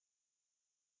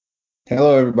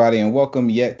Hello, everybody, and welcome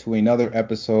yet to another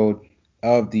episode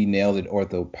of the Nailed It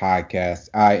Ortho podcast.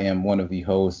 I am one of the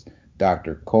hosts,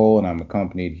 Dr. Cole, and I'm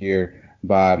accompanied here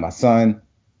by my son.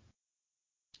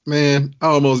 Man, I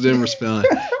almost didn't respond.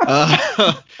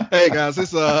 Uh, hey guys,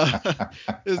 it's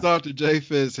it's Dr. J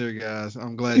Fitz here, guys.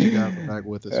 I'm glad you guys are back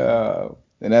with us, man. Uh,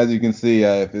 and as you can see,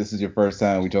 if this is your first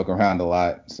time, we joke around a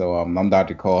lot. So I'm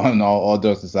Dr. Cole. And all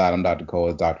jokes aside, I'm Dr. Cole.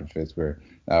 It's Dr. Fitz. We're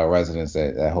residents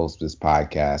that host this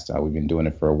podcast. We've been doing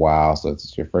it for a while. So if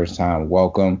it's your first time,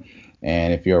 welcome.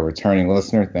 And if you're a returning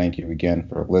listener, thank you again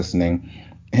for listening.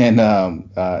 And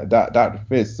Dr.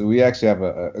 Fitz, so we actually have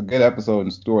a good episode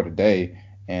in store today.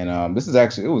 And this is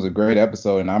actually, it was a great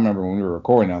episode. And I remember when we were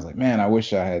recording, I was like, man, I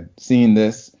wish I had seen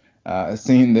this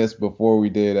before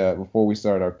before we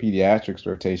started our pediatrics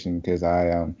rotation because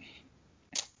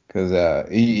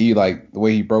he like the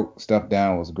way he broke stuff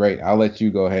down was great. I'll let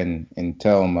you go ahead and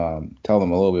tell them a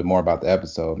little bit more about the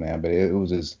episode, man. But it was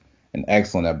just an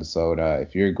excellent episode.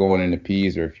 If you're going into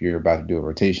P's or if you're about to do a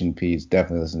rotation P's,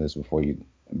 definitely listen to this before you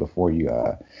before you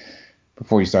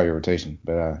start your rotation.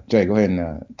 But Jay, go ahead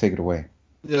and take it away.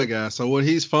 Yeah, guys. So what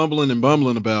he's fumbling and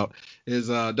bumbling about is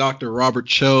Dr. Robert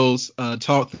Cho's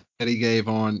talk that he gave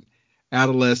on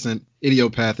adolescent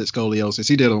idiopathic scoliosis.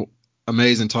 He did an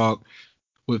amazing talk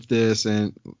with this,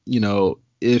 and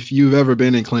if you've ever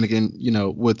been in clinic and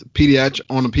with pediatric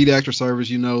on a pediatric service,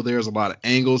 there's a lot of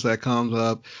angles that comes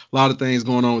up, a lot of things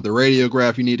going on with the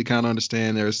radiograph. You need to kind of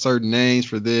understand there's certain names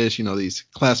for this, these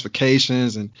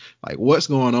classifications and like what's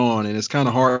going on, and it's kind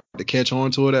of hard to catch on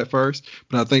to it at first.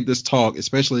 But I think this talk,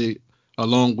 especially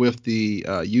along with the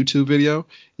YouTube video,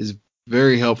 is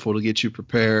very helpful to get you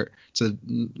prepared to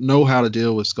know how to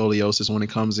deal with scoliosis when it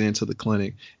comes into the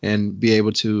clinic and be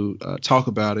able to talk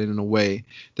about it in a way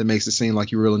that makes it seem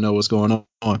like you really know what's going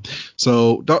on.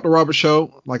 So Dr. Robert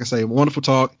Cho, like I say, wonderful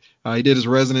talk. He did his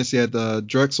residency at the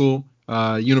Drexel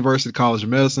University College of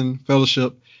Medicine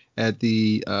fellowship at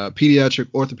the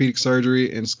Pediatric Orthopedic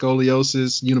Surgery and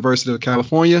Scoliosis University of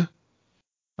California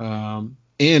and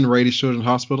Rady Children's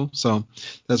Hospital. So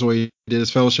that's where he did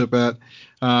his fellowship at.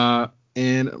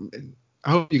 And I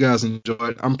hope you guys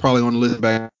enjoyed. I'm probably going to listen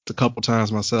back a couple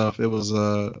times myself. It was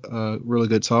a really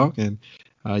good talk, and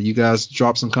you guys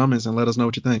drop some comments and let us know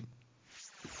what you think.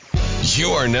 You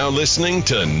are now listening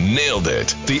to Nailed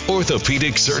It, the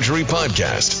Orthopedic Surgery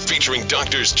Podcast, featuring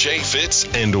Doctors Jay Fitz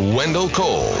and Wendell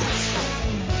Cole.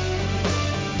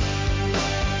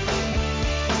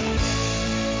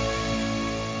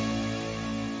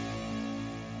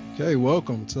 Okay,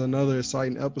 welcome to another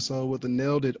exciting episode with the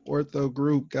Nailed It Ortho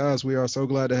Group. Guys, we are so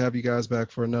glad to have you guys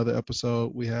back for another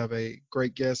episode. We have a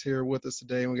great guest here with us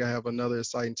today, and we have another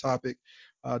exciting topic.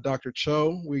 Dr.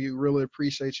 Cho, we really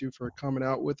appreciate you for coming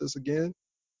out with us again.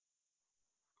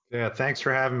 Yeah, thanks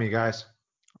for having me, guys.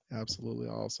 Absolutely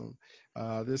awesome.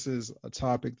 This is a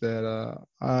topic that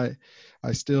I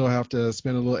still have to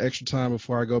spend a little extra time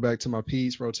before I go back to my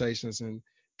PEDS rotations and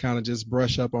kind of just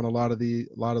brush up on a lot of the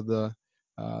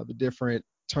different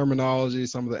terminology,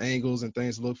 some of the angles and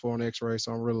things to look for on X-ray.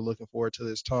 So I'm really looking forward to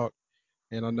this talk.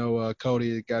 And I know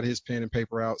Cody got his pen and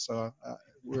paper out, so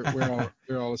we're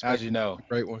all As expecting you know. a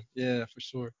great one. Yeah, for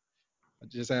sure. I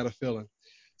just had a feeling.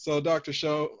 So, Dr.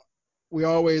 Show, we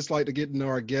always like to get to know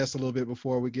our guests a little bit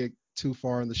before we get too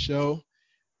far in the show.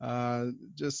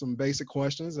 Just some basic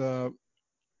questions.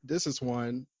 This is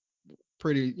one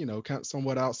pretty, kind of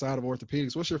somewhat outside of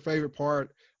orthopedics. What's your favorite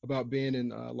part about being in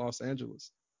Los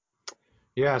Angeles?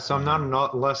 Yeah, so I'm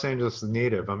not a Los Angeles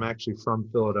native. I'm actually from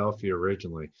Philadelphia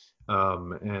originally.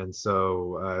 And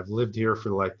so I've lived here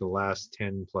for like the last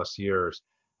 10 plus years.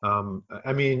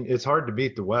 I mean, it's hard to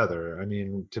beat the weather. I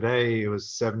mean, today it was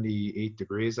 78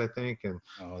 degrees, I think. And,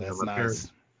 Oh, you know, that's my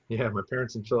parents, nice. my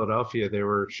parents in Philadelphia, they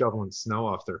were shoveling snow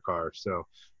off their cars. So,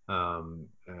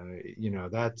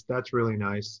 that's really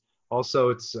nice. Also,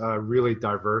 it's really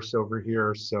diverse over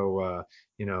here. So,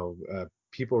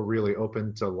 people really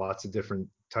open to lots of different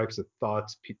types of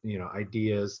thoughts,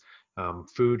 ideas.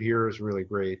 Food here is really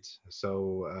great.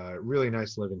 So really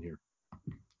nice living here.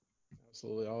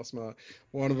 Absolutely awesome.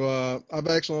 I've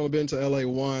actually only been to LA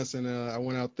once, and I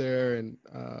went out there, and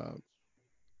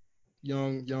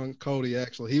young Cody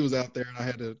actually he was out there, and I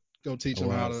had to go teach It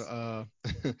him how was.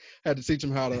 to had to teach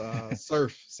him how to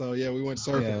surf. So yeah, we went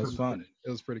surfing. Yeah, it was fun.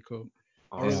 It was pretty cool.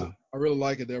 Yeah. Awesome. I really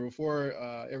like it there. Before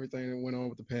everything that went on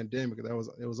with the pandemic, it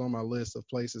was on my list of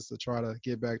places to try to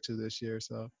get back to this year.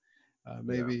 So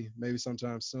Yeah. maybe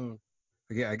sometime soon.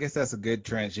 Yeah, I guess that's a good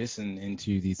transition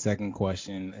into the second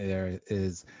question.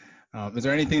 Is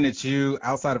there anything that you,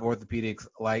 outside of orthopedics,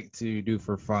 like to do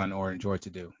for fun or enjoy to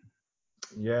do?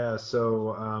 Yeah,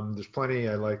 so there's plenty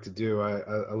I like to do.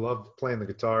 I love playing the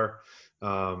guitar.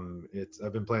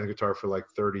 I've been playing the guitar for like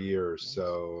 30 years, Nice.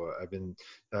 so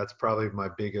that's probably my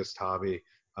biggest hobby.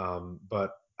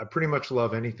 But I pretty much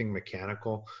love anything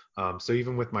mechanical. So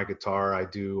even with my guitar, I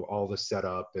do all the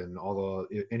setup and all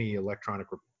the any electronic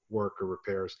work or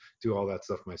repairs, do all that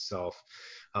stuff myself.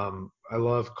 I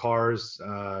love cars,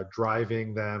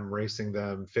 driving them, racing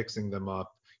them, fixing them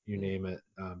up, you Mm. name it.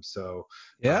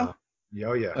 Yeah. Uh, yeah,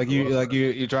 oh yeah, Like I love that.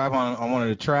 you drive on one of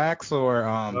the tracks or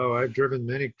Oh, I've driven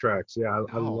many tracks. Yeah,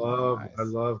 oh I nice.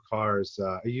 love cars.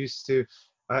 I used to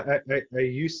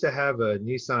have a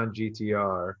Nissan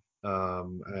GTR.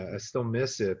 I still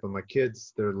miss it, but my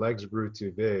kids, their legs grew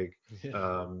too big.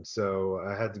 Yeah. So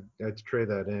I had to trade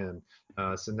that in.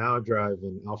 So now I drive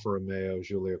an Alfa Romeo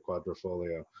Giulia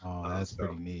Quadrifoglio. Oh, that's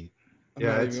pretty So neat. I'm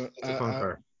yeah, not even. it's a fun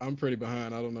car. I'm pretty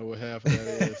behind. I don't know what half of that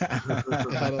is.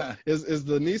 I don't, is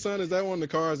the Nissan? Is that one of the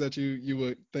cars that you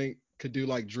would think could do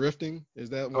like drifting? Is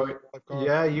that one of Oh, those type cars?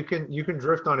 yeah, you can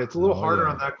drift on it. It's a little Oh harder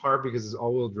on yeah. that car because it's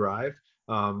all-wheel drive.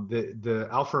 The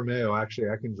Alfa Romeo actually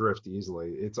I can drift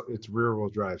easily. It's rear-wheel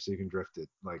drive, so you can drift it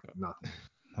like nothing.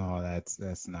 Oh, that's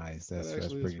nice. That That's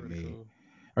actually is pretty pretty neat. cool.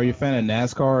 Are you a fan of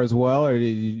NASCAR as well, or do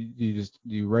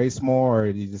you race more,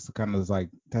 or do you just kind of like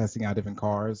testing out different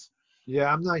cars?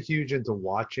 Yeah, I'm not huge into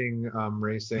watching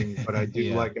racing, but I do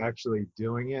Yeah. like actually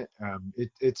doing it.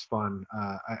 It's fun.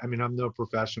 I mean, I'm no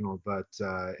professional, but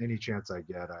any chance I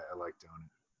get, I like doing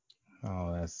it.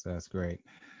 Oh, that's great.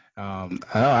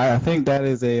 I think that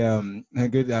is a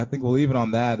good. I think we'll leave it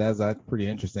on that. That's pretty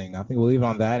interesting. I think we'll leave it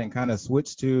on that and kind of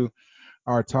switch to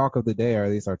our talk of the day, or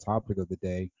at least our topic of the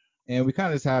day. And we kind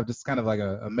of just have just kind of like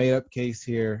a made up case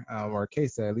here, or a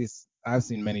case that at least I've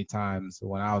seen many times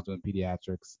when I was doing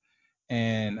pediatrics.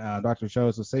 And Dr.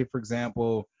 Cho, so say for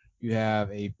example, you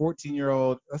have a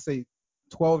 14-year-old, let's say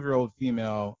 12-year-old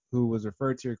female who was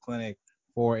referred to your clinic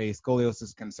for a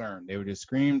scoliosis concern. They were just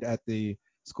screamed at the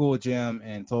school gym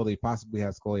and told they possibly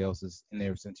had scoliosis, and they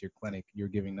were sent to your clinic. You're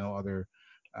giving no other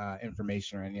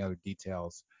information or any other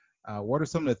details. What are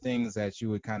some of the things that you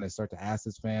would kind of start to ask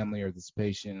this family or this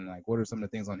patient? Like, what are some of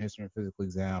the things on history and physical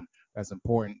exam that's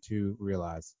important to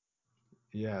realize?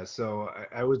 Yeah, so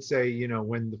I would say,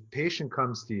 when the patient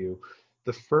comes to you,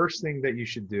 the first thing that you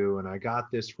should do, and I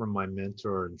got this from my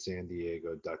mentor in San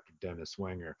Diego, Dr. Dennis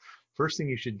Wenger, first thing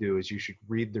you should do is you should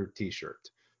read their t-shirt.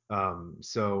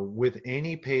 So with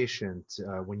any patient,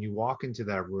 when you walk into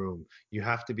that room, you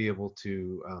have to be able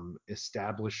to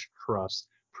establish trust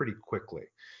pretty quickly.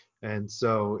 And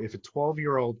so if a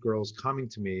 12-year-old girl is coming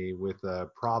to me with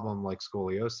a problem like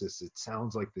scoliosis, it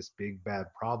sounds like this big bad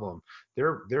problem.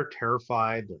 They're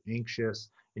terrified, they're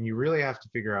anxious, and you really have to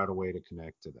figure out a way to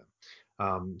connect to them.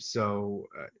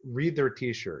 Read their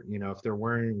t-shirt. If they're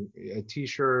wearing a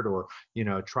t-shirt, or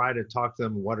try to talk to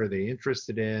them. What are they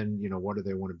interested in? What do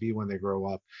they want to be when they grow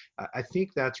up? I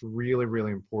think that's really,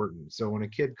 really important. So when a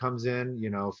kid comes in,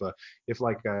 if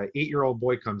like a 8-year-old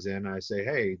boy comes in, I say,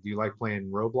 hey, do you like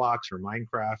playing Roblox or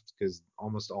Minecraft? Because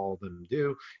almost all of them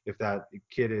do. If that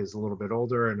kid is a little bit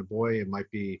older and a boy, it might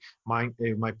be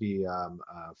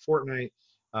Fortnite.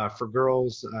 For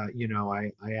girls,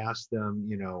 I ask them,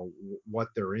 what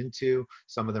they're into.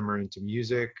 Some of them are into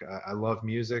music. I love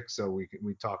music, so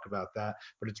we talk about that.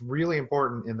 But it's really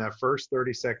important in that first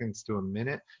 30 seconds to a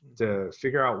minute Mhm. to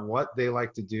figure out what they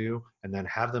like to do, and then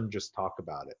have them just talk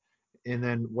about it. And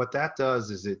then what that does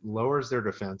is it lowers their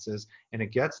defenses and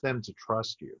it gets them to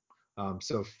trust you.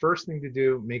 So first thing to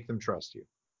do, make them trust you.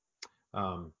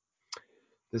 Um,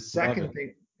 the Love second it.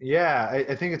 thing, yeah,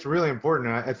 I think it's really important.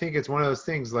 I think it's one of those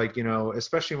things like,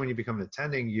 especially when you become an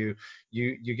attending, you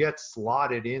get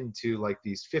slotted into like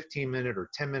these 15-minute or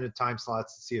 10-minute time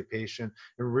slots to see a patient.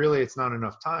 And really it's not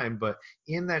enough time, but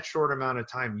in that short amount of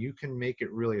time, you can make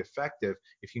it really effective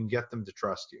if you can get them to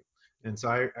trust you. And so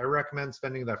I recommend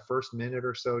spending that first minute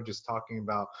or so just talking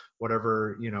about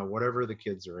whatever the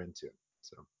kids are into.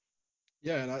 So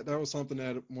Yeah, and that was something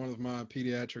that one of my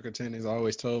pediatric attendings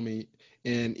always told me.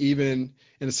 And even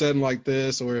in a setting like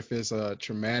this, or if it's a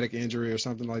traumatic injury or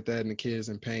something like that, and the kid is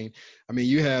in pain, I mean,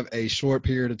 you have a short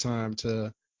period of time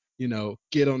to,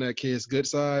 get on that kid's good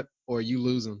side, or you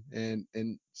lose them. And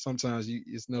sometimes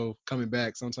it's no coming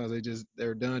back. Sometimes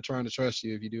they're done trying to trust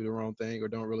you if you do the wrong thing or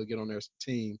don't really get on their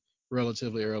team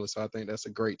relatively early. So I think that's a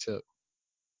great tip.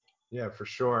 yeah, for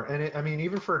sure. And I mean,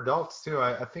 even for adults too,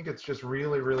 I think it's just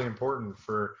really, really important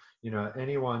for,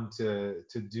 anyone to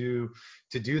do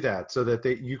that so that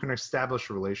you can establish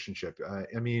a relationship.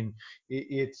 I mean,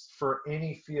 it's for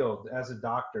any field as a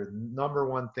doctor, number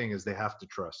one thing is they have to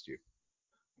trust you.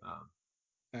 Um,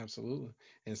 Absolutely.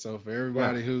 And so for Yeah.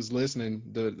 everybody who's listening,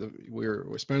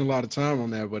 we're spending a lot of time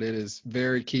on that, but it is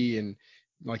very key. And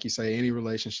like you say, any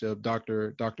relationship,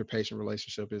 doctor patient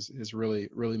relationship is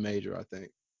really major, I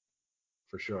think.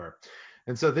 For sure.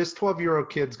 And so this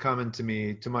 12-year-old kid's coming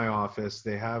to my office.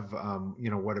 They have,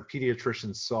 what a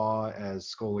pediatrician saw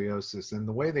as scoliosis. And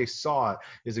the way they saw it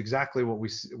is exactly what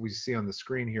we see on the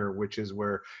screen here, which is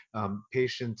where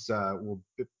patients will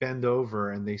bend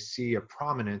over and they see a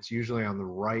prominence, usually on the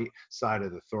right side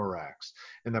of the thorax.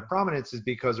 And that prominence is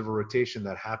because of a rotation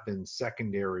that happens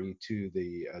secondary to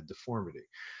the deformity.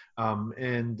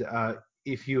 And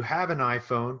if you have an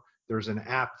iPhone, there's an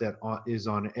app that is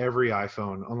on every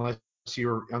iPhone, unless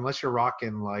you're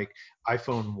rocking like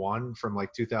iPhone 1 from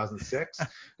like 2006.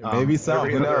 Maybe so.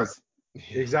 Every Who other knows?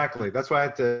 Exactly. That's why I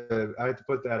had to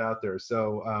put that out there.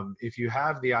 So if you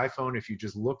have the iPhone, if you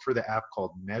just look for the app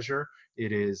called Measure,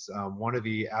 it is one of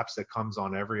the apps that comes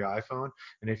on every iPhone.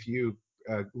 And if you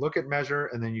look at Measure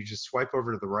and then you just swipe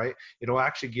over to the right, it'll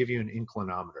actually give you an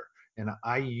inclinometer. And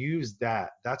I use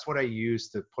that. That's what I use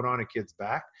to put on a kid's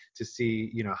back to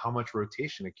see, how much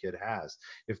rotation a kid has.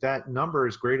 If that number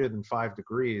is greater than 5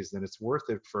 degrees, then it's worth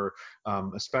it for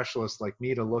a specialist like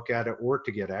me to look at it or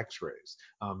to get X-rays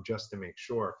just to make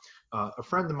sure. A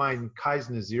friend of mine, Kais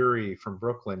Naziri from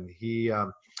Brooklyn,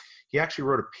 he actually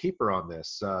wrote a paper on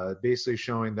this, basically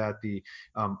showing that the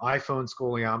iPhone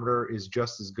scoliometer is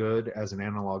just as good as an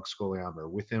analog scoliometer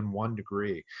within 1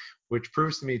 degree, which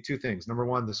proves to me two things. Number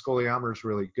one, the scoliometer is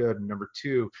really good. And number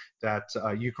two, that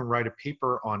you can write a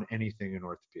paper on anything in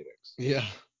orthopedics. Yeah.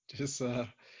 Just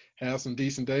have some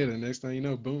decent data. And next thing you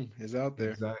know, boom, it's out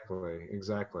there.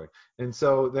 Exactly. And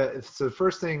so the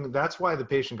first thing, that's why the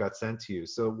patient got sent to you.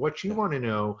 So what you want to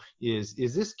know is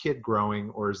this kid growing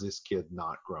or is this kid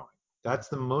not growing? That's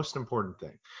the most important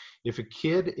thing. If a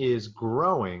kid is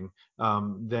growing,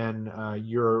 then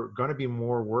you're going to be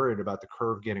more worried about the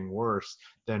curve getting worse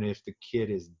than if the kid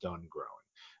is done growing.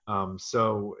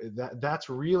 So that's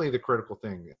really the critical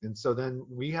thing. And so then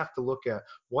we have to look at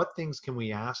what things can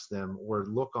we ask them or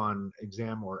look on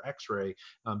exam or x-ray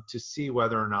to see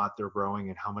whether or not they're growing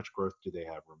and how much growth do they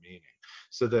have remaining.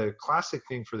 So the classic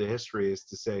thing for the history is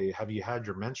to say, have you had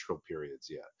your menstrual periods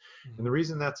yet? Mm-hmm. And the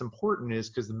reason that's important is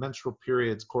because the menstrual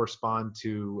periods correspond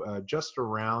to just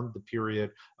around the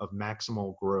period of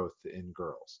maximal growth in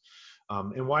girls.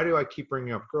 And why do I keep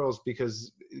bringing up girls?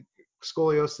 Because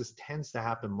scoliosis tends to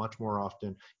happen much more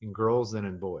often in girls than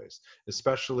in boys,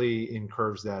 especially in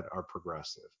curves that are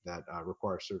progressive, that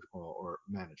require surgical or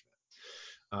management.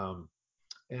 Um,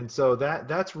 and so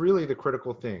that's really the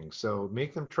critical thing. So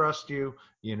make them trust you,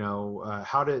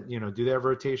 how to, do they have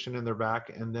rotation in their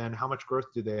back? And then how much growth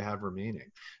do they have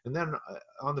remaining? And then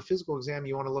on the physical exam,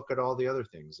 you want to look at all the other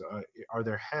things. Are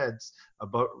their heads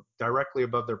directly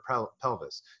above their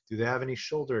pelvis? Do they have any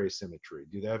shoulder asymmetry?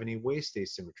 Do they have any waist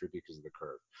asymmetry because of the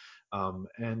curve?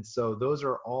 And so those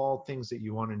are all things that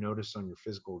you want to notice on your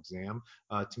physical exam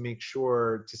to make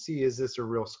sure to see, is this a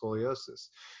real scoliosis?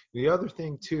 The other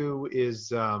thing too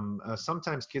is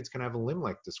sometimes kids can have a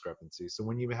limb-length discrepancy. So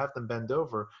when you have them bend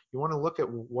over, you want to look at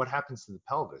what happens to the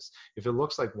pelvis. If it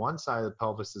looks like one side of the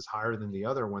pelvis is higher than the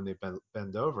other when they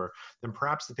bend over, then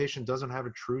perhaps the patient doesn't have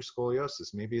a true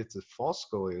scoliosis. Maybe it's a false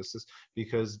scoliosis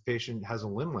because the patient has a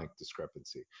limb-length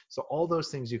discrepancy. So all those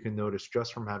things you can notice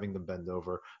just from having them bend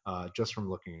over, just from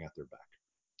looking at their back.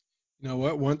 You know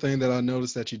what? One thing that I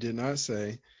noticed that you did not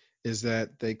say is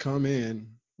that they come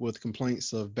in with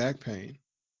complaints of back pain.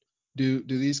 Do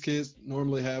these kids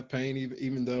normally have pain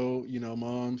even though,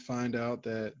 mom find out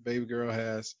that baby girl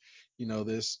has,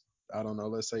 this, I don't know,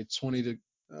 let's say 20 degree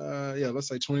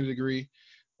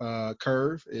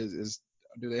curve is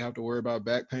do they have to worry about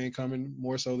back pain coming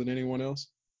more so than anyone else?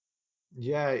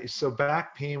 Yeah, so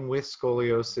back pain with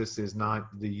scoliosis is not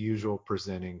the usual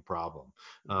presenting problem.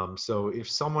 So if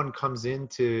someone comes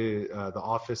into the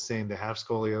office saying they have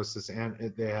scoliosis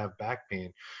and they have back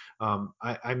pain,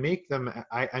 I make them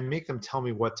tell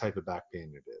me what type of back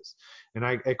pain it is, and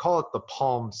I call it the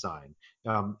palm sign.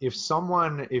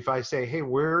 If I say, hey,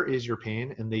 where is your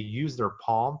pain, and they use their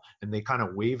palm and they kind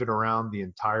of wave it around the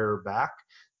entire back,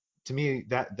 to me,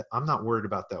 that I'm not worried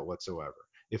about that whatsoever.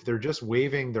 If they're just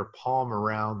waving their palm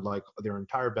around like their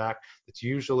entire back, it's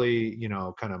usually,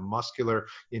 kind of muscular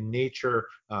in nature,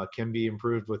 can be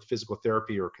improved with physical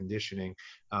therapy or conditioning.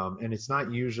 And it's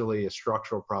not usually a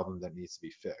structural problem that needs to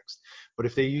be fixed. But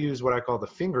if they use what I call the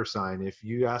finger sign, if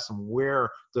you ask them,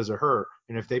 where does it hurt?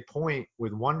 And if they point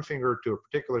with one finger to a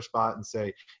particular spot and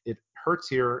say, it hurts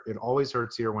here, it always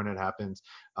hurts here when it happens,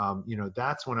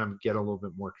 that's when I get a little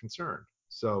bit more concerned.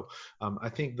 So I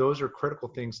think those are critical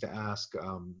things to ask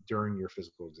during your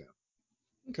physical exam.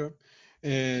 Okay.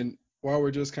 And while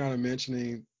we're just kind of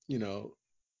mentioning,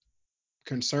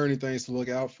 concerning things to look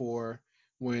out for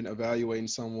when evaluating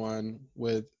someone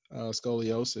with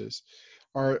scoliosis,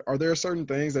 are there certain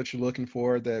things that you're looking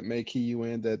for that may key you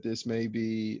in that this may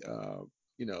be,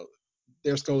 you know,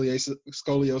 their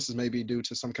scoliosis may be due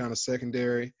to some kind of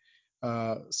secondary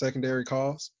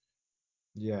cause?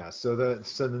 Yeah, so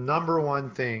the number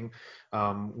one thing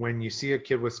when you see a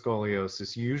kid with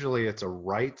scoliosis, usually it's a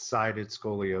right-sided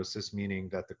scoliosis, meaning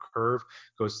that the curve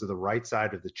goes to the right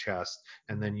side of the chest,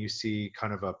 and then you see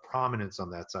kind of a prominence on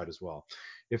that side as well.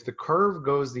 If the curve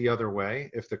goes the other way,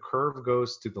 if the curve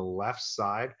goes to the left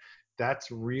side,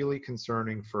 that's really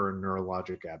concerning for a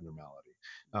neurologic abnormality.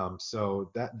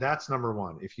 So that's number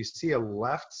one. If you see a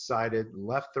left-sided,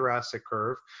 left thoracic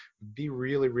curve, be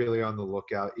really, really on the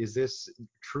lookout. Is this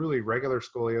truly regular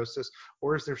scoliosis,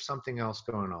 or is there something else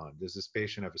going on? Does this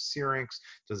patient have a syrinx?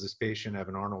 Does this patient have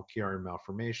an Arnold-Chiari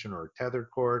malformation or a tethered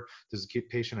cord? Does the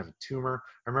patient have a tumor?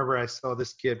 I remember I saw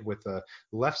this kid with a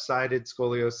left-sided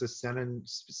scoliosis,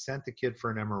 sent the kid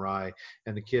for an MRI,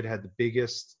 and the kid had the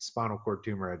biggest spinal cord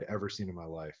tumor I'd ever seen in my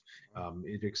life.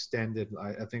 It extended,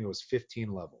 I think it was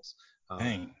 15 levels.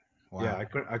 Dang. Wow. Yeah,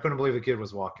 I couldn't believe the kid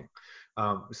was walking.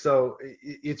 So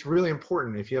it's really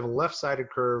important. If you have a left-sided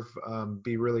curve,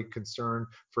 be really concerned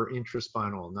for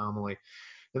intraspinal anomaly.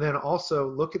 And then also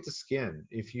look at the skin.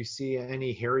 If you see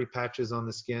any hairy patches on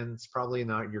the skin, it's probably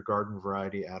not your garden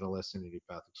variety adolescent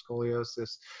idiopathic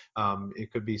scoliosis.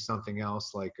 It could be something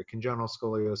else like a congenital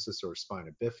scoliosis or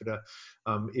spina bifida.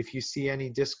 If you see any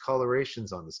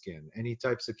discolorations on the skin, any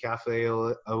types of cafe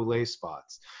au lait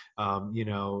spots,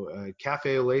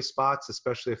 cafe au lait spots,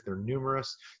 especially if they're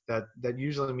numerous, that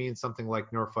usually means something like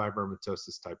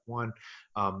neurofibromatosis type 1.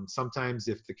 Sometimes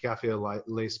if the cafe au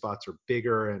lait spots are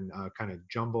bigger and kind of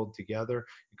jumbled together,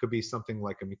 it could be something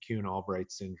like a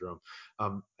McCune-Albright syndrome.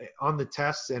 On the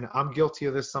tests, and I'm guilty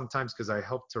of this sometimes because I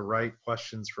help to write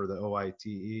questions for the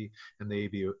OITE and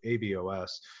the ABOS.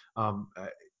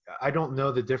 I don't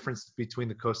know the difference between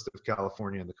the coast of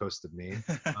California and the coast of Maine.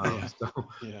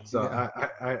 So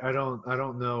I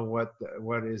don't know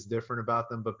what is different about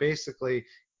them, but basically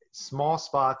small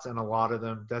spots and a lot of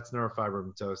them, that's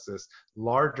neurofibromatosis.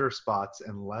 Larger spots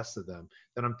and less of them,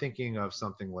 then I'm thinking of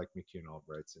something like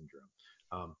McCune-Albright syndrome.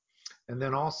 And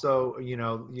then also, you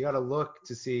got to look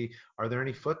to see, are there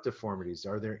any foot deformities?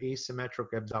 Are there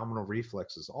asymmetric abdominal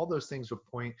reflexes? All those things would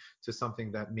point to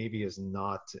something that maybe is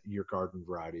not your garden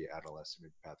variety adolescent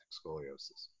idiopathic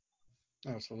scoliosis.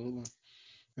 Absolutely.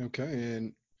 Okay.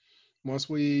 And once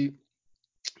we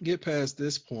get past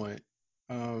this point,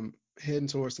 heading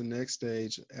towards the next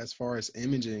stage, as far as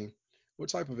imaging, what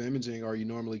type of imaging are you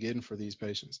normally getting for these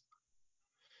patients?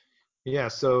 Yeah,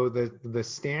 so the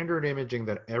standard imaging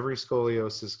that every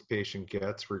scoliosis patient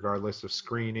gets, regardless of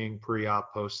screening,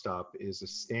 pre-op, post-op, is a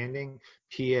standing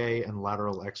PA and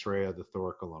lateral X-ray of the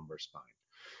thoracolumbar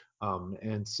spine.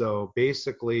 And so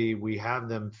basically we have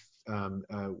them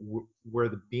where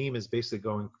the beam is basically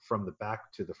going from the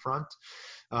back to the front.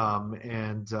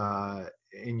 And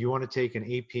you want to take an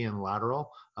AP and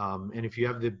lateral. And if you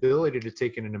have the ability to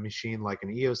take it in a machine like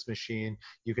an EOS machine,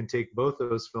 you can take both of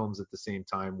those films at the same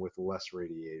time with less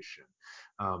radiation.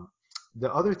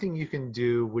 The other thing you can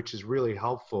do, which is really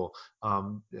helpful,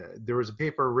 there was a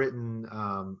paper written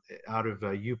out of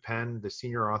UPenn. The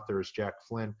senior author is Jack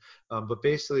Flynn. But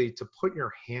basically, to put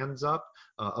your hands up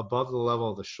above the level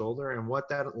of the shoulder, and what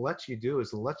that lets you do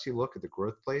is it lets you look at the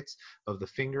growth plates of the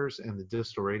fingers and the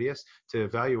distal radius to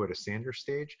evaluate a Sanders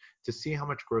stage to see how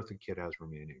much growth the kid has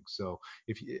remaining. So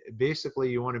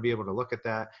basically you want to be able to look at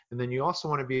that, and then you also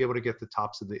want to be able to get the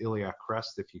tops of the iliac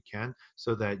crest if you can,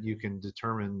 so that you can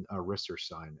determine a Risser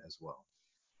sign as well.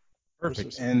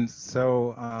 Perfect. And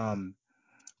so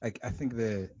I think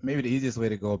that maybe the easiest way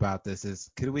to go about this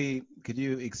is could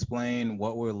you explain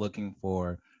what we're looking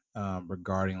for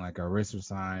regarding like a Risser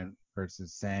sign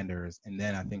versus Sanders, and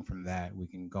then I think from that we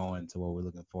can go into what we're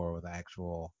looking for with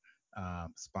actual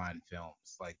spine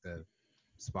films, like the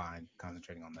spine,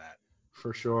 concentrating on that.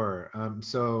 For sure.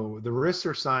 So the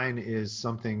Risser sign is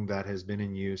something that has been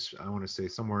in use, I want to say,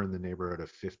 somewhere in the neighborhood of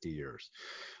 50 years.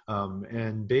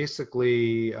 And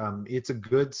basically, it's a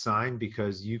good sign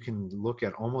because you can look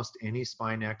at almost any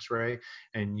spine X-ray,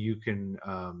 and you can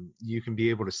be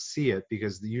able to see it,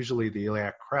 because usually the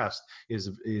iliac crest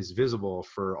is visible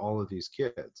for all of these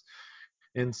kids.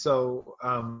 And so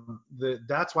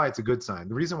that's why it's a good sign.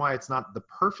 The reason why it's not the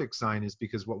perfect sign is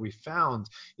because what we found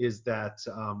is that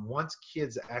once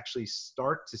kids actually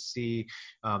start to see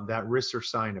that Risser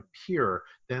sign appear,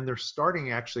 then they're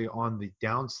starting actually on the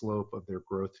downslope of their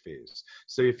growth phase.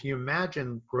 So if you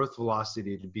imagine growth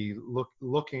velocity to be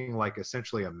looking like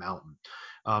essentially a mountain,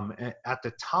 at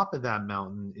the top of that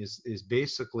mountain is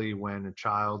basically when a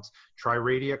child's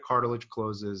triradiate cartilage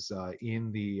closes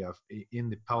in the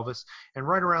pelvis, and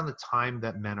right around the time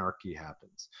that menarche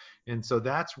happens. And so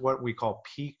that's what we call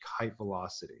peak height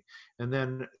velocity. And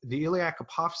then the iliac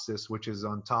apophysis, which is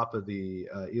on top of the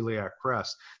iliac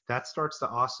crest, that starts to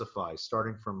ossify,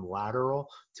 starting from lateral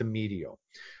to medial.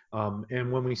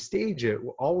 And when we stage it,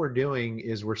 all we're doing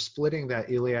is we're splitting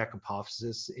that iliac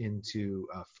apophysis into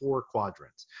 4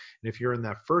 quadrants. And if you're in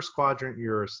that first quadrant,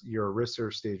 you're a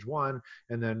Risser stage 1,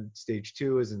 and then stage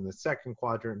 2 is in the second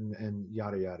quadrant, and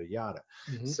yada, yada, yada.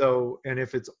 Mm-hmm. So, and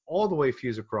if it's all the way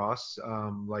fused across,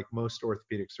 like most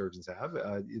orthopedic surgeons have,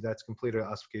 that's completed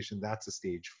ossification, that's a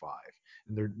stage 5.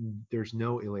 And there's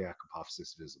no iliac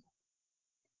apophysis visible.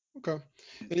 Okay.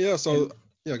 Yeah, so,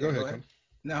 yeah, go ahead.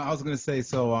 No, I was going to say,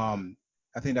 so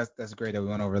I think that's great that we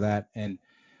went over that. And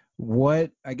what,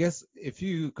 I guess, if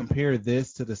you compare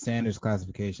this to the Sanders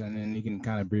classification, and you can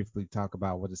kind of briefly talk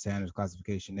about what the Sanders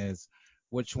classification is,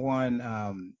 which one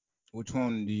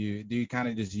do you kind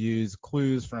of just use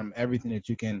clues from everything that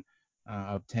you can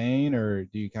obtain, or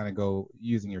do you kind of go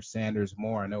using your Sanders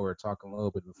more? I know we were talking a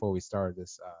little bit before we started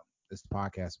this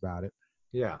podcast about it.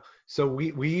 Yeah. So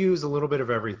we use a little bit of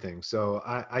everything. So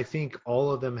I think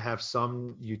all of them have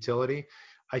some utility.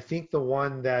 I think the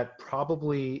one that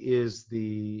probably is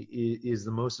the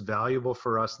most valuable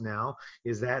for us now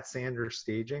is that Sanders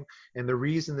staging. And the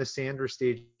reason the Sanders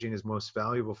staging is most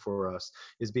valuable for us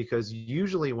is because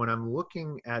usually when I'm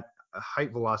looking at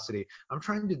height velocity, I'm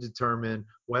trying to determine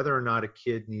whether or not a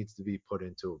kid needs to be put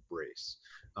into a brace,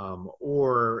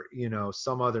 or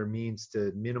some other means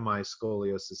to minimize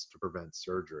scoliosis to prevent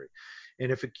surgery. And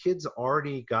if a kid's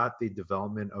already got the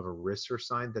development of a Risser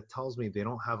sign, that tells me they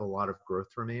don't have a lot of growth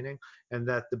remaining, and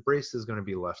that the brace is going to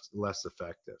be less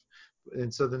effective.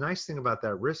 And so the nice thing about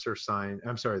that Risser sign,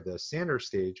 the Sanders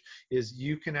stage, is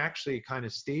you can actually kind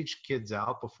of stage kids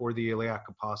out before the iliac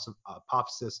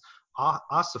apophysis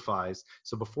ossifies,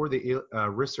 so before the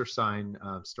Risser sign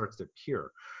starts to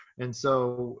appear. And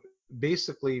so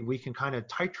basically we can kind of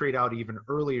titrate out even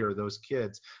earlier those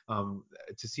kids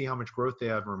to see how much growth they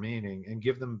have remaining, and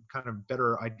give them kind of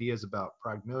better ideas about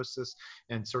prognosis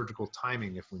and surgical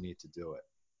timing if we need to do it.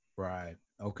 Right.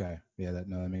 Okay. Yeah. That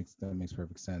makes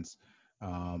perfect sense.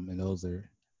 And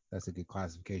that's a good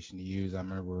classification to use. I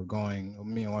remember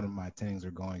me and one of my attendings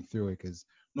are going through it, because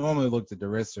normally we looked at the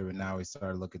Risser, but now we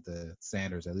started to look at the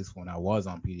Sanders, at least when I was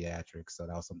on pediatrics. So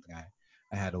that was something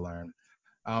I had to learn.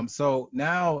 So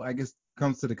now I guess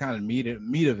comes to the kind of meat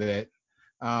of it.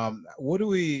 What are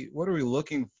we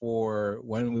looking for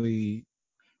when we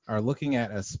are looking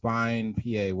at a spine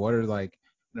PA? What are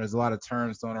there's a lot of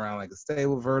terms thrown around, like a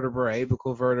stable vertebra,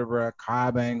 apical vertebra,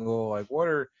 Cobb angle. Like what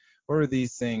are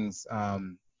these things?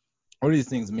 What do these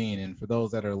things mean? And for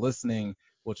those that are listening,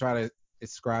 we'll try to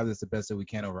describe this the best that we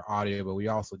can over audio, but we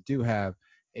also do have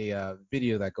a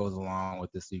video that goes along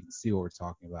with this, so you can see what we're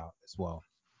talking about as well.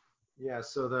 Yeah,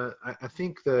 so I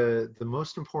think the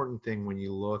most important thing when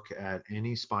you look at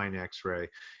any spine x-ray,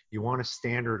 you want to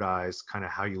standardize kind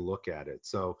of how you look at it.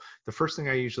 So the first thing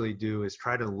I usually do is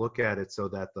try to look at it so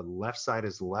that the left side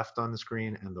is left on the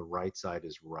screen and the right side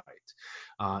is right.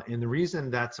 And the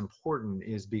reason that's important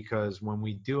is because when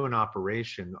we do an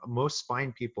operation, most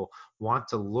spine people want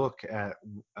to look at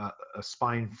a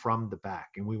spine from the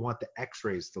back, and we want the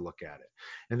x-rays to look at it.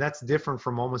 And that's different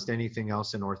from almost anything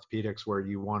else in orthopedics, where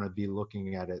you want to be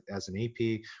looking at it as an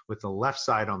AP with the left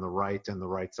side on the right and the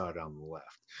right side on the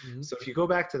left. Mm-hmm. So if you go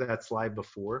back to that slide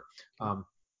before,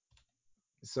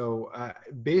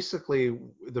 basically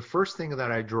the first thing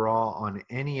that I draw on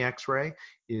any x-ray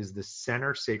is the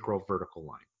center sacral vertical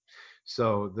line.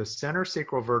 So the center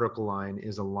sacral vertical line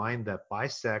is a line that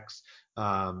bisects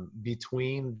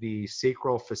between the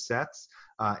sacral facets,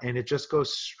 and it just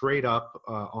goes straight up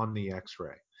on the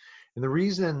x-ray. And the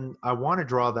reason I want to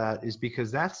draw that is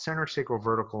because that center sacral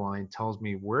vertical line tells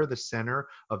me where the center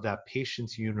of that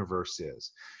patient's universe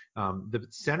is. The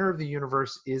center of the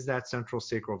universe is that central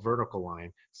sacral vertical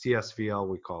line, CSVL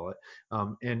we call it.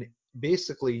 And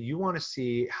basically you want to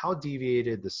see how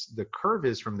deviated the curve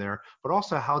is from there, but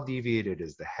also how deviated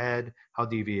is the head, how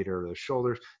deviated are the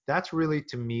shoulders. That's really,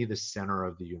 to me, the center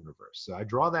of the universe. So I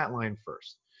draw that line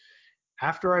first.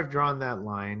 After I've drawn that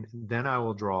line, then I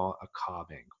will draw a Cobb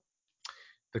angle.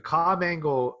 The Cobb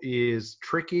angle is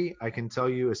tricky, I can tell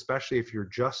you, especially if you're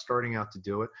just starting out to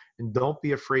do it. And don't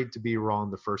be afraid to be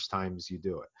wrong the first times you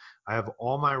do it. I have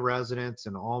all my residents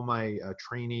and all my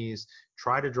trainees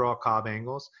try to draw Cobb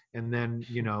angles, and then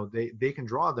they can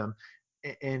draw them.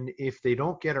 And if they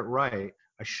don't get it right,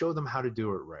 I show them how to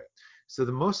do it right. So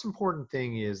the most important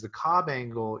thing is the Cobb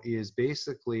angle is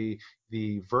basically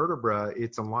the vertebra.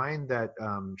 It's a line that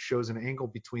shows an angle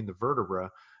between the vertebra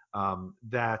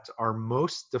that are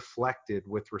most deflected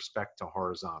with respect to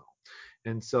horizontal.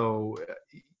 And so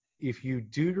if you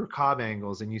do your Cobb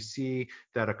angles and you see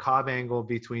that a Cobb angle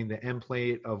between the end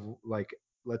plate of, like,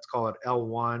 let's call it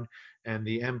L1 and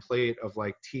the end plate of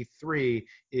like T3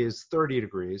 is 30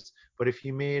 degrees. But if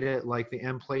you made it like the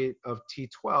end plate of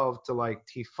T12 to like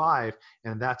T5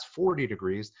 and that's 40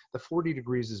 degrees, the 40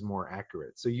 degrees is more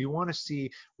accurate. So you want to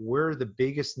see where the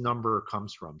biggest number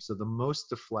comes from. So the most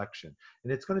deflection.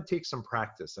 And it's going to take some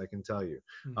practice, I can tell you.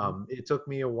 It took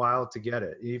me a while to get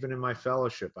it. Even in my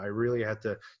fellowship, I really had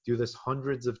to do this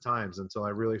hundreds of times until I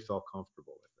really felt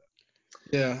comfortable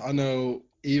with it. Yeah, I know.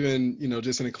 Even,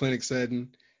 just in a clinic setting,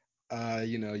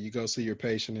 you go see your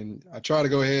patient, and I try to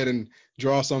go ahead and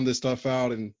draw some of this stuff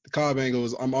out. And the Cobb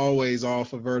angles, I'm always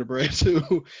off a vertebrae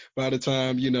too. By the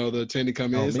time the attending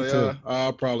come in, it's me like, too.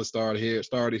 I'll probably started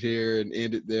here and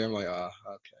ended there. I'm like, okay,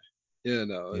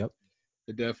 Yep.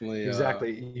 it definitely.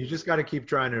 Exactly. You just got to keep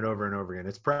trying it over and over again.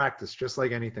 It's practice, just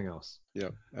like anything else. Yeah,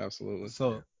 absolutely.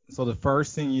 So the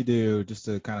first thing you do, just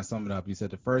to kind of sum it up, you said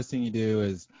the first thing you do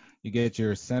is you get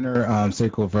your center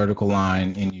sacral vertical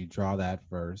line and you draw that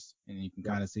first, and you can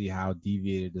kind of see how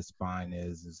deviated the spine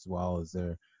is, as well as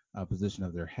their position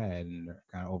of their head and their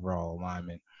kind of overall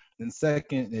alignment. Then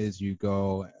second is you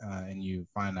go and you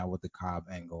find out what the Cobb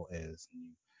angle is, and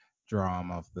you draw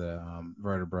them off the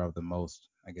vertebra of the most,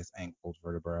 I guess, angled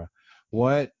vertebra.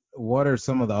 What are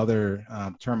some of the other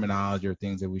terminology or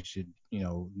things that we should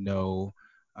know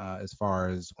as far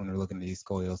as when we're looking at these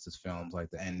scoliosis films,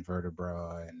 like the end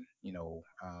vertebra and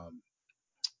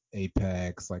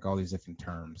apex, like all these different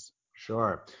terms?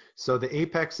 Sure. So the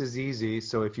apex is easy.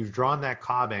 So if you've drawn that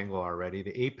Cobb angle already,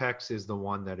 the apex is the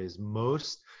one that is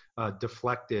most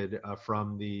deflected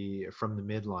from the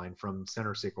midline, from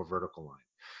center sacral vertical line.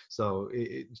 So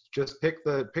just pick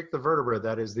the vertebra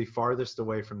that is the farthest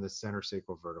away from the center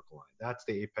sacral vertical line. That's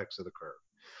the apex of the curve.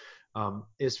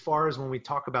 As far as when we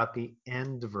talk about the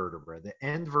end vertebra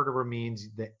means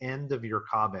the end of your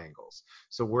Cobb angles.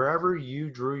 So wherever you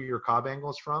drew your Cobb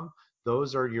angles from,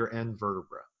 those are your end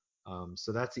vertebra.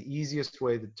 So that's the easiest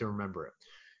way to remember it.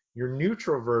 Your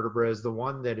neutral vertebra is the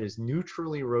one that is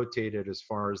neutrally rotated as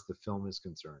far as the film is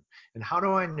concerned. And how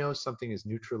do I know something is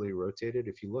neutrally rotated?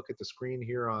 If you look at the screen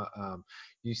here,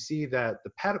 you see that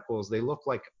the pedicles, they look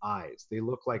like eyes. They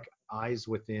look like eyes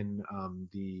within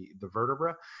the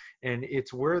vertebra, and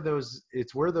it's where those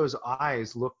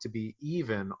eyes look to be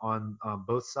even on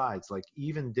both sides, like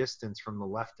even distance from the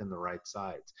left and the right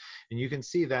sides. And you can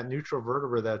see that neutral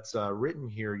vertebra that's written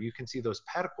here. You can see those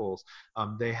pedicles.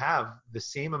 They have the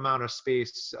same amount of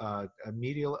space to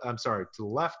the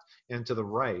left and to the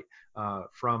right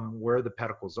from where the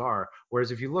pedicles are.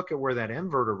 Whereas if you look at where that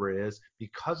end vertebra is,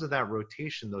 because of that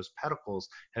rotation, those pedicles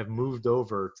have moved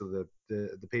over to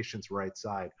the patient's right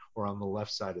side or on the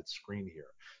left side of the screen here.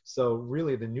 So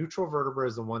really the neutral vertebra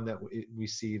is the one that we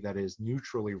see that is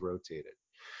neutrally rotated.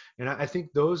 And I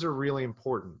think those are really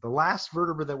important. The last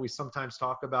vertebra that we sometimes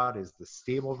talk about is the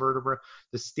stable vertebra.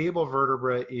 The stable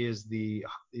vertebra is the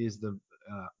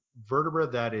vertebra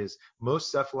that is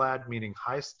most cephalad, meaning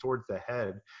highest towards the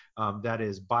head, that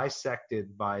is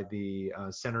bisected by the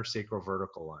center sacral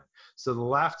vertical line. So the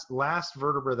last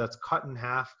vertebra that's cut in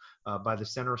half by the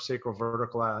center sacral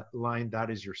vertical line, that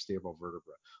is your stable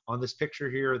vertebra. On this picture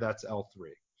here, that's L3.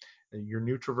 Your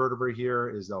neutral vertebra here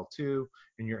is L2,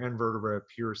 and your end vertebra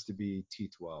appears to be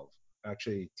T12.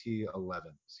 Actually, T11,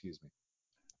 excuse me.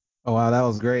 Oh, wow, that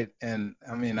was great. And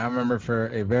I mean, I remember for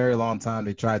a very long time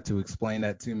they tried to explain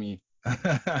that to me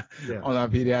on our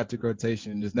pediatric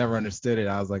rotation and just never understood it.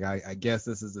 I was like, I guess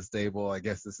this is a stable, I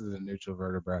guess this is a neutral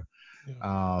vertebra.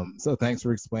 Yeah. So thanks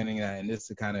for explaining that. And just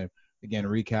to kind of, again,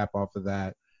 recap off of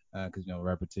that, because,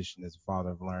 repetition is the father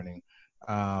of learning.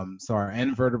 So our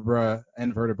end vertebra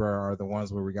are the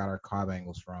ones where we got our Cobb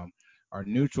angles from. Our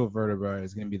neutral vertebra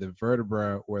is going to be the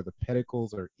vertebra where the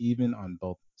pedicles are even on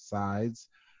both sides.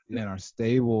 And then our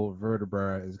stable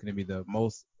vertebra is going to be the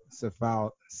most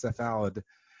cephalad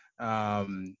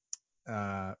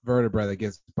vertebra that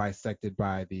gets bisected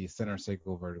by the center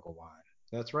sacral vertical line.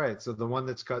 That's right. So the one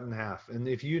that's cut in half. And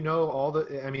if you know all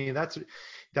the, I mean,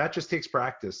 that just takes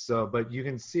practice. So, but you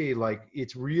can see like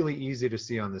it's really easy to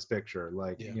see on this picture.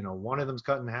 Like, Yeah. one of them's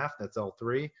cut in half. That's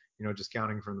L3. Just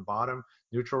counting from the bottom.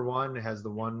 Neutral one has the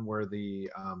one where the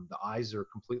eyes are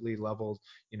completely leveled.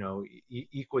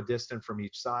 Equidistant from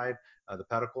each side, the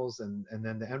pedicles, and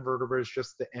then the end vertebra is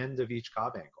just the end of each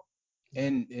cob angle.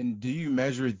 And do you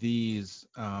measure these?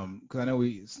 Because I know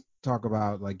we talk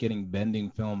about like getting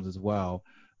bending films as well.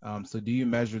 So do you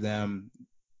measure them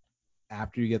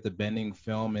after you get the bending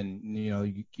film, and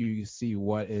you see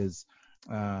what is,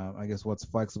 I guess, what's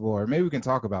flexible, or maybe we can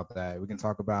talk about that. We can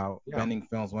talk about Yeah. bending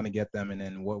films, when to get them, and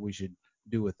then what we should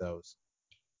do with those.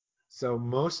 So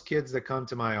most kids that come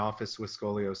to my office with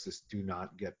scoliosis do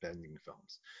not get bending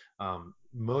films.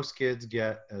 Most kids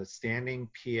get a standing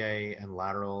PA and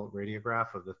lateral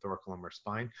radiograph of the thoracolumbar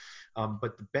spine.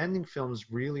 But the bending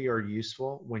films really are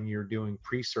useful when you're doing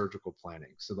pre-surgical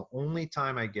planning. So the only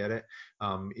time I get it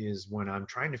is when I'm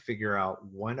trying to figure out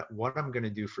what I'm going to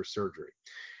do for surgery.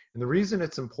 And the reason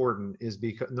it's important is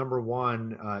because, number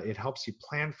one, it helps you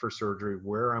plan for surgery,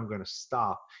 where I'm going to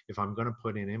stop if I'm going to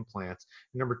put in implants.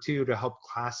 Number two, to help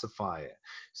classify it.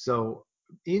 So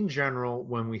in general,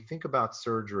 when we think about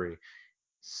surgery,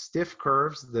 stiff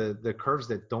curves, the curves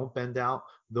that don't bend out,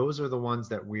 those are the ones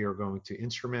that we are going to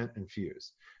instrument and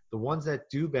fuse. The ones that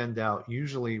do bend out,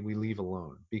 usually we leave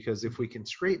alone, because if we can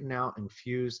straighten out and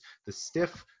fuse the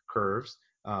stiff curves,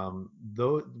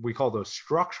 though we call those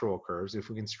structural curves, if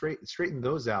we can straighten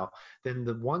those out, then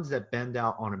the ones that bend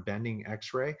out on a bending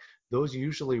x-ray, those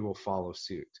usually will follow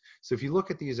suit. So if you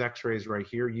look at these x-rays right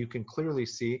here, you can clearly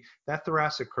see that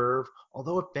thoracic curve,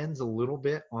 although it bends a little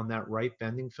bit on that right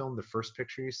bending film, the first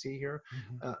picture you see here,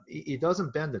 it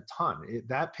doesn't bend a ton.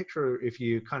 That picture, if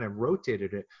you kind of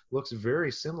rotated it, looks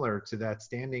very similar to that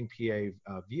standing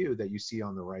PA view that you see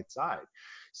on the right side.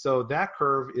 So that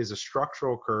curve is a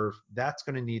structural curve that's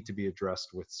going to need to be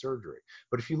addressed with surgery.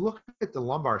 But if you look at the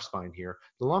lumbar spine here,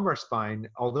 the lumbar spine,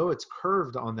 although it's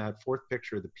curved on that fourth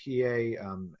picture, the PA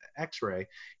x-ray,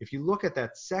 if you look at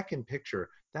that second picture,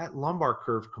 that lumbar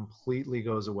curve completely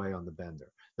goes away on the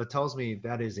bender. That tells me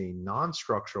that is a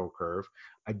non-structural curve.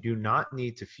 I do not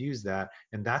need to fuse that,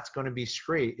 and that's going to be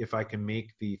straight if I can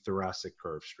make the thoracic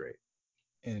curve straight.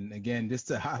 And again, just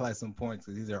to highlight some points,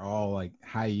 because these are all like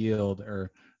high yield,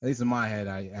 or at least in my head,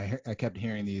 I kept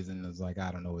hearing these and it was like,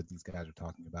 I don't know what these guys are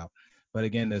talking about. But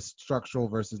again, the structural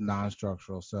versus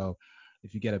non-structural. So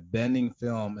if you get a bending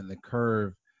film and the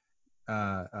curve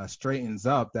straightens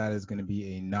up, that is going to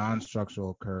be a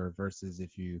non-structural curve, versus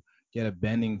if you get a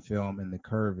bending film and the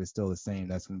curve is still the same,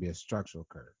 that's going to be a structural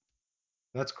curve.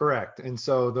 That's correct. And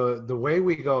so the way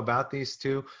we go about these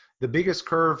two, the biggest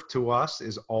curve to us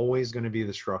is always going to be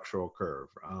the structural curve.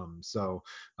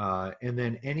 And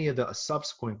then any of the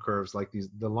subsequent curves, like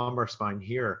the lumbar spine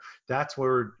here, that's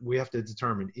where we have to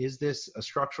determine, is this a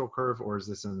structural curve or is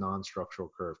this a non-structural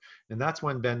curve? And that's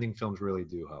when bending films really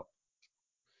do help.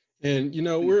 And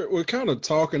we're kind of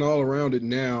talking all around it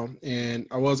now, and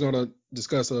I was going to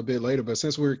discuss it a bit later, but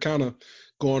since we're kind of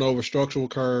going over structural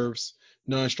curves,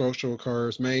 non-structural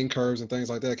curves, main curves, and things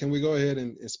like that, can we go ahead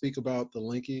and speak about the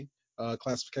Linke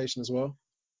classification as well?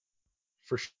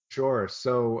 For sure.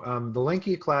 So the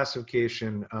Linke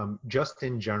classification, just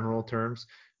in general terms,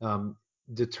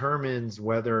 determines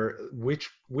which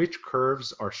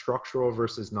curves are structural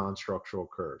versus non-structural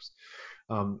curves.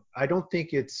 I don't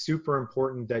think it's super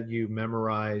important that you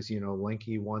memorize,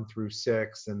 Linke 1 through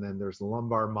 6, and then there's the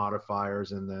lumbar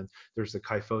modifiers, and then there's the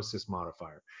kyphosis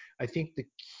modifier. I think the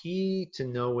key to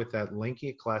know with that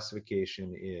Linke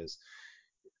classification is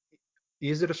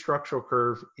it a structural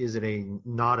curve? Is it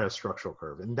not a structural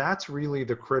curve? And that's really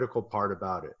the critical part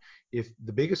about it. If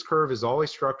the biggest curve is always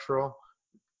structural,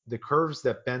 the curves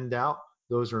that bend out,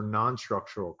 those are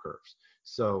non-structural curves.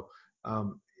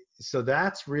 So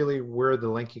that's really where the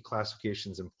Linke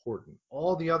classification is important.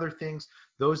 All the other things,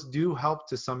 those do help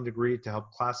to some degree to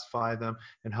help classify them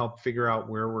and help figure out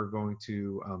where we're going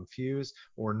to fuse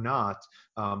or not.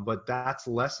 But that's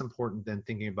less important than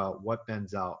thinking about what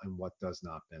bends out and what does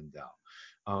not bend out.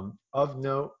 Of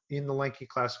note, in the Linke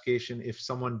classification, if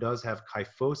someone does have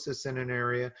kyphosis in an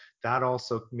area, that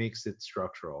also makes it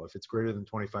structural. If it's greater than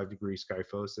 25 degrees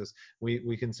kyphosis,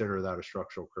 we consider that a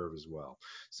structural curve as well.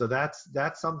 So that's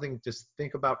something to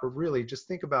think about, but really just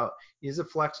think about, is it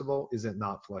flexible? Is it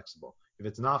not flexible? If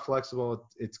it's not flexible,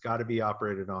 it's got to be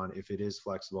operated on. If it is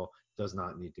flexible, it does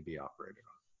not need to be operated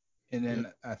on. And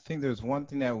then I think there's one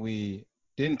thing that we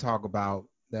didn't talk about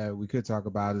that we could talk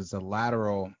about, is the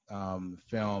lateral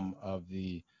film of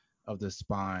the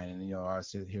spine. And I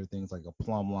hear things like a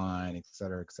plumb line, et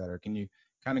cetera, et cetera. Can you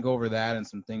kind of go over that and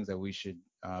some things that we should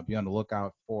be on the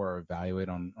lookout for or evaluate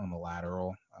on the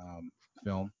lateral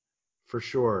film. For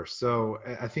sure. So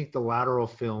I think the lateral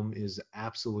film is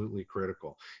absolutely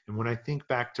critical. And when I think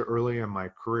back to earlier in my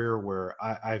career where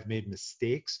I've made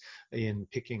mistakes in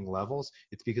picking levels,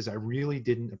 it's because I really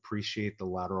didn't appreciate the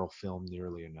lateral film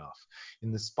nearly enough.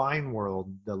 In the spine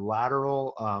world, the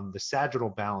lateral, the sagittal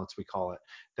balance, we call it,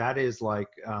 that is like,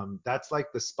 that's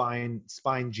like the spine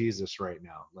Jesus right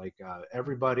now. Like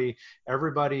everybody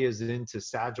is into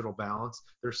sagittal balance.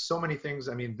 There's so many things.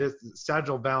 I mean, this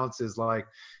sagittal balance is like,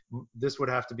 this would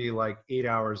have to be like 8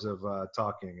 hours of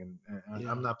talking, and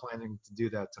I'm not planning to do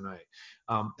that tonight.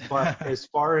 But as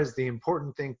far as the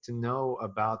important thing to know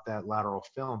about that lateral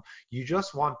film, you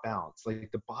just want balance.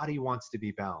 Like the body wants to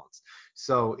be balanced.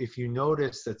 So if you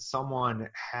notice that someone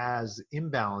has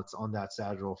imbalance on that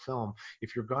sagittal film,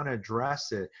 if you're going to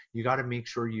address it, you got to make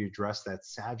sure you address that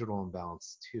sagittal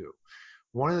imbalance too.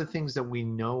 One of the things that we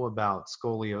know about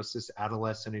scoliosis,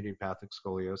 adolescent idiopathic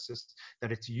scoliosis, that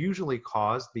it's usually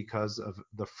caused because of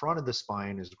the front of the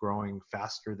spine is growing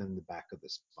faster than the back of the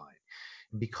spine.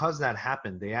 And because that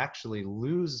happened, they actually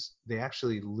lose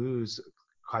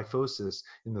kyphosis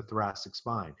in the thoracic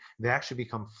spine. They actually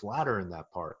become flatter in that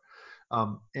part.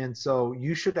 And so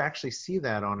you should actually see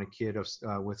that on a kid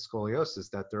with scoliosis,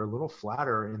 that they're a little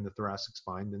flatter in the thoracic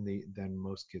spine than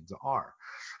most kids are.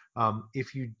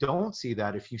 If you don't see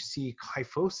that, if you see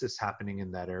kyphosis happening in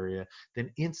that area,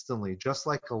 then instantly, just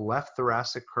like a left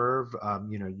thoracic curve,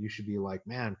 you should be like,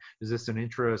 man, is this an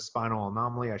intraspinal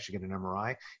anomaly? I should get an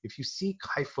MRI. If you see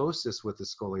kyphosis with the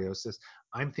scoliosis,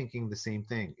 I'm thinking the same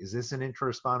thing. Is this an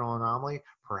intraspinal anomaly?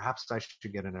 Perhaps I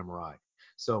should get an MRI.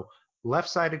 So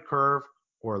left-sided curve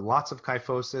or lots of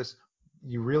kyphosis,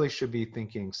 you really should be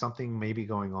thinking something may be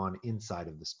going on inside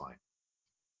of the spine.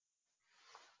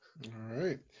 All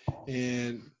right.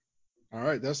 And all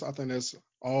right, I think that's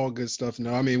all good stuff.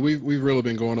 No, I mean, we've really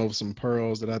been going over some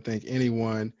pearls that I think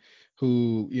anyone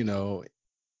who,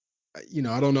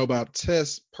 I don't know about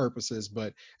test purposes,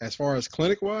 but as far as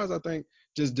clinic wise, I think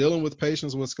just dealing with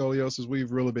patients with scoliosis,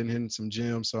 we've really been hitting some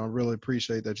gems. So I really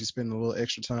appreciate that you spend a little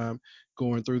extra time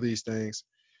going through these things.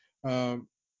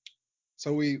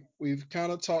 So we've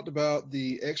kind of talked about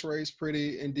the x-rays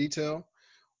pretty in detail.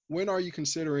 When are you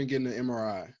considering getting an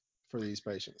MRI for these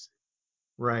patients?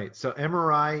 Right. So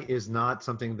MRI is not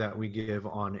something that we give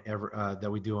that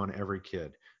we do on every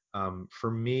kid.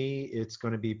 For me, it's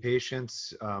going to be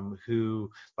patients who,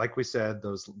 like we said,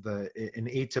 an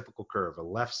atypical curve, a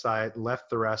left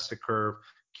thoracic curve,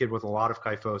 kid with a lot of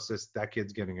kyphosis, that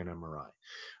kid's getting an MRI.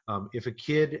 If a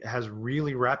kid has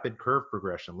really rapid curve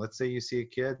progression, let's say you see a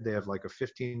kid, they have like a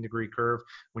 15-degree curve.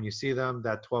 When you see them,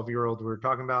 that 12-year-old we were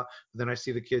talking about, then I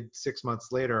see the kid 6 months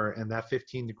later, and that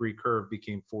 15-degree curve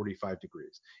became 45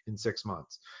 degrees in 6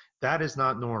 months. That is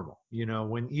not normal.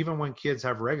 Even when kids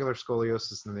have regular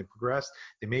scoliosis and they progress,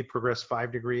 they may progress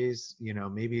 5 degrees,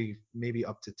 maybe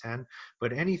up to 10,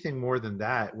 but anything more than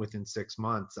that within 6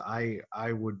 months,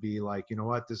 I would be like, you know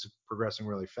what, this is progressing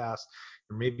really fast.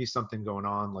 There may be something going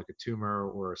on like a tumor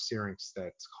or a syrinx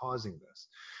that's causing this.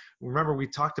 Remember, we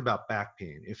talked about back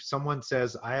pain. If someone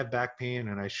says, I have back pain,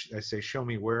 and I say, show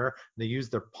me where, they use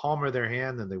their palm of their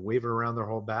hand and they wave it around their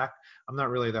whole back, I'm not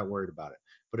really that worried about it.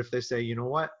 But if they say, you know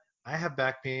what, I have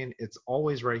back pain, it's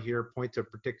always right here, point to a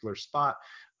particular spot,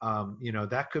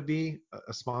 that could be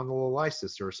a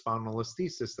spondylolysis or a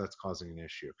spondylolisthesis that's causing an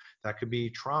issue. That could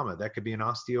be trauma. That could be an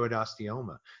osteoid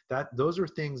osteoma. Those are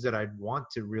things that I'd want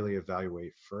to really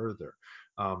evaluate further.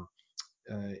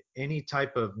 Any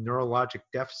type of neurologic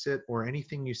deficit or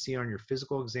anything you see on your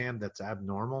physical exam that's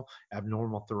abnormal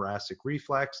thoracic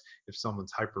reflex, if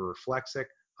someone's hyperreflexic,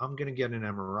 I'm going to get an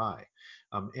MRI.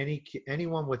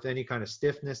 Anyone with any kind of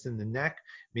stiffness in the neck,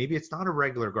 maybe it's not a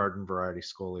regular garden variety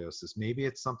scoliosis. Maybe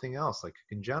it's something else like a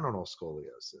congenital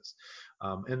scoliosis.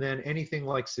 And then anything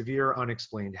like severe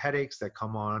unexplained headaches that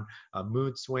come on,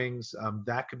 mood swings,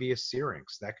 that could be a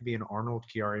syrinx. That could be an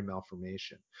Arnold-Chiari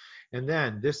malformation. And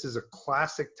then this is a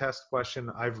classic test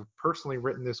question. I've personally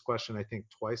written this question, I think,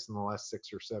 twice in the last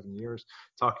 6 or 7 years,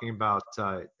 talking about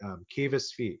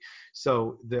cavus feet.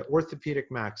 So the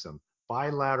orthopedic maxim,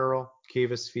 bilateral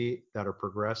cavus feet that are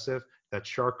progressive, that's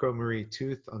Charcot-Marie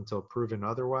tooth until proven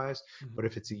otherwise. Mm-hmm. But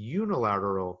if it's a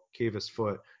unilateral cavus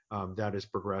foot that is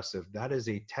progressive, that is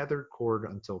a tethered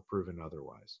cord until proven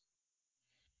otherwise.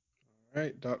 All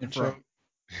right, Dr. Cho.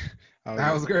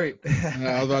 That was great.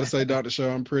 I was about to say, Dr. Cho,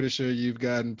 I'm pretty sure you've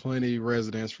gotten plenty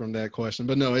resonance from that question,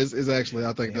 but no, it's actually,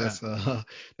 I think that's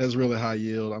really high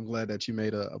yield. I'm glad that you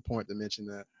made a point to mention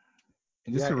that.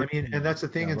 And just Yeah, to I mean, and that's the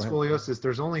thing no, in go ahead. scoliosis.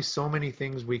 There's only so many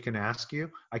things we can ask you.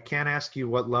 I can't ask you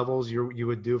what levels you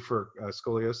would do for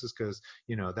scoliosis because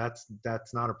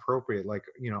that's not appropriate. Like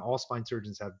all spine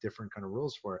surgeons have different kind of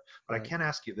rules for it. But I Right. can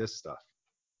ask you this stuff.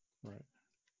 Right.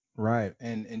 Right.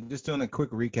 And just doing a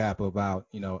quick recap about,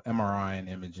 MRI and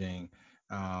imaging,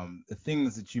 the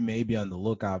things that you may be on the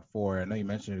lookout for. I know you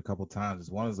mentioned it a couple times.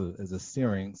 One is a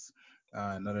syrinx.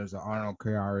 Another is an Arnold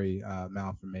Chiari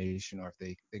malformation, or if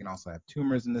they can also have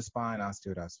tumors in the spine,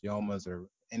 osteomas, or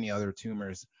any other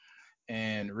tumors.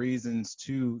 And reasons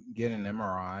to get an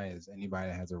MRI is anybody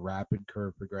that has a rapid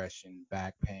curve progression,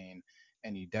 back pain,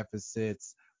 any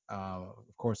deficits,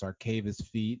 of course, our cavus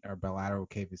feet, our bilateral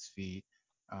cavus feet,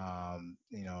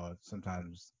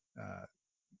 sometimes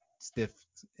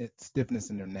stiffness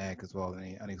in their neck as well as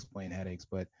any unexplained headaches.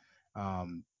 But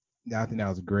I think that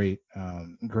was a great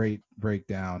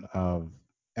breakdown of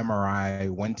MRI,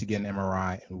 when to get an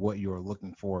MRI, and what you are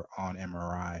looking for on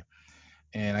MRI.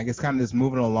 And I guess kind of just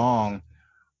moving along,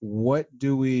 what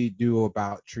do we do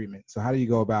about treatment? So how do you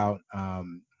go about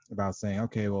saying,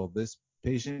 okay, well, this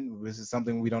patient, this is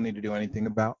something we don't need to do anything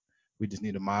about. We just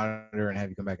need to monitor and have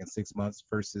you come back in 6 months,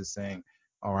 versus saying,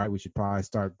 all right, we should probably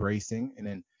start bracing. And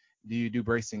then do you do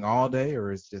bracing all day,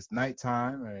 or is it just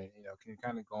nighttime? Or, can you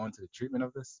kind of go into the treatment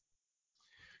of this?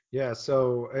 Yeah,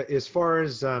 so as far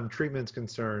as treatment's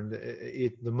concerned,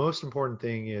 the most important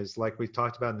thing is, like we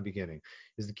talked about in the beginning,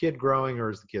 is the kid growing or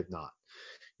is the kid not?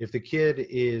 If the kid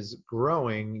is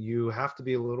growing, you have to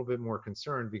be a little bit more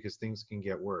concerned because things can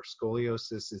get worse.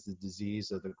 Scoliosis is the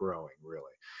disease of the growing,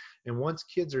 really. And once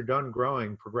kids are done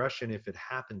growing, progression, if it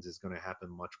happens, is going to happen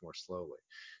much more slowly.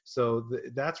 So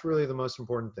that's really the most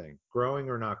important thing, growing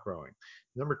or not growing.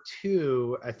 Number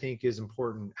two, I think, is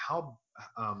important. How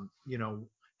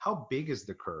big is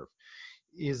the curve?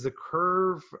 Is the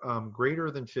curve greater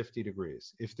than 50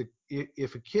 degrees?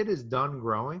 If a kid is done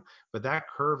growing, but that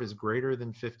curve is greater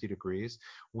than 50 degrees,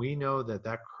 we know that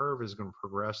that curve is going to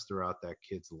progress throughout that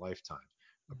kid's lifetime,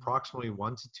 approximately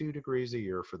 1 to 2 degrees a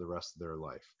year for the rest of their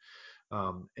life.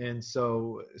 And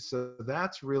so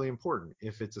that's really important.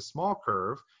 If it's a small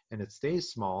curve and it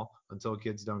stays small until a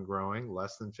kid's done growing,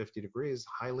 less than 50 degrees,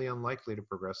 highly unlikely to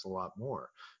progress a lot more.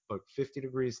 But 50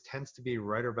 degrees tends to be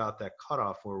right about that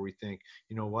cutoff where we think,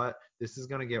 you know what, this is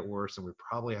going to get worse and we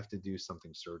probably have to do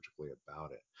something surgically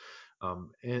about it.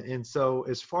 And so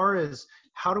as far as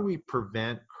how do we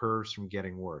prevent curves from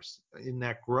getting worse, in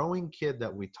that growing kid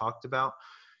that we talked about,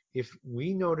 if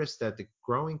we notice that the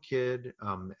growing kid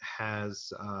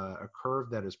has a curve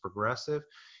that is progressive,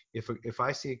 if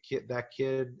I see that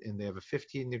kid and they have a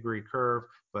 15-degree curve,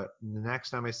 but the next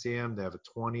time I see them they have a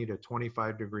 20 to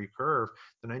 25-degree curve,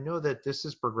 then I know that this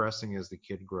is progressing as the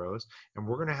kid grows, and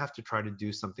we're going to have to try to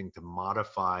do something to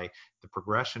modify the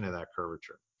progression of that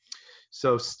curvature.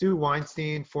 So Stu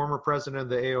Weinstein, former president of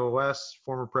the AOS,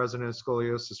 former president of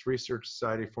Scoliosis Research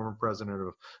Society, former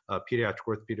president of Pediatric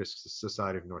Orthopedic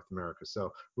Society of North America.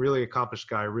 So really accomplished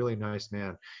guy, really nice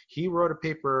man. He wrote a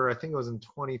paper, I think it was in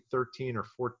 2013 or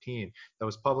 14, that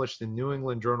was published in New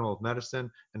England Journal of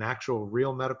Medicine, an actual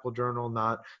real medical journal,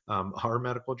 not our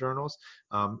medical journals.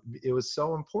 It was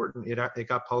so important. It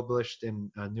got published in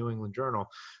New England Journal,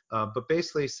 but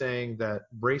basically saying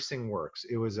that bracing works.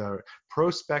 It was a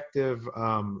prospective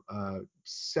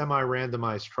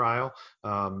semi-randomized trial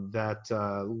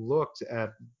that looked at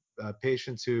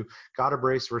patients who got a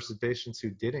brace versus patients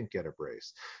who didn't get a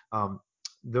brace.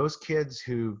 Those kids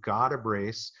who got a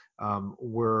brace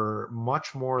were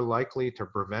much more likely to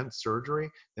prevent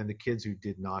surgery than the kids who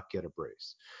did not get a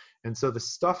brace. And so the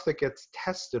stuff that gets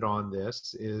tested on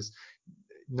this is,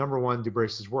 number one, do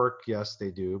braces work? Yes,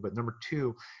 they do. But number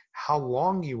two, how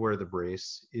long you wear the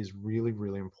brace is really,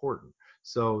 really important.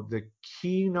 So the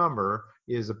key number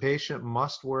is a patient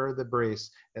must wear the brace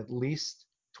at least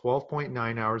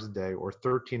 12.9 hours a day, or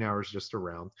 13 hours just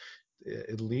around,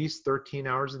 at least 13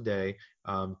 hours a day,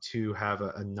 to have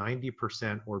a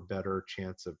 90% or better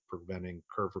chance of preventing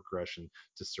curve regression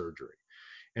to surgery.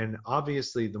 And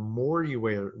obviously, the more you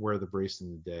wear the brace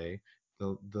in the day,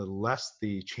 the less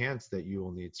the chance that you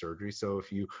will need surgery. So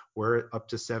if you wear it up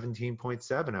to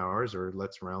 17.7 hours, or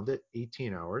let's round it,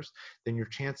 18 hours, then your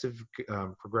chance of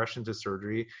progression to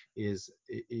surgery is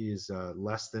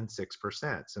less than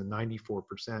 6%. So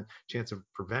 94% chance of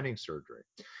preventing surgery.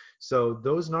 So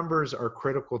those numbers are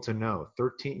critical to know.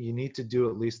 You need to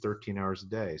do at least 13 hours a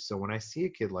day. So when I see a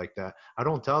kid like that, I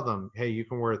don't tell them, hey, you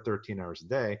can wear it 13 hours a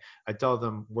day. I tell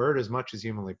them, wear it as much as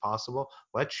humanly possible.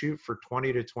 Let's shoot for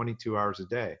 20 to 22 hours a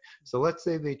day. So let's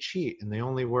say they cheat and they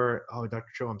only wear it, oh, Dr.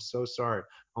 Cho, I'm so sorry,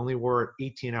 only wore it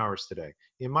 18 hours today.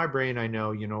 In my brain, I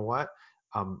know, you know what?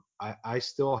 I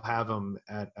still have them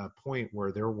at a point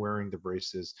where they're wearing the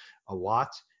braces a lot,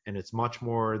 and it's much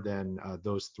more than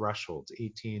those thresholds,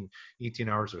 18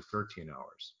 hours or 13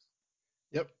 hours.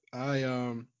 Yep. I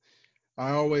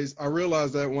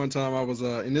realized that one time I was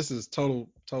and this is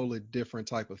totally different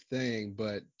type of thing,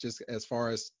 but just as far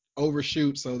as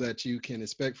overshoot so that you can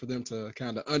expect for them to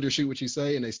kind of undershoot what you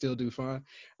say and they still do fine.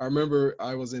 I remember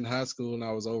I was in high school and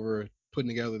I was over putting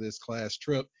together this class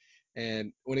trip,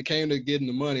 and when it came to getting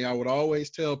the money, I would always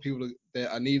tell people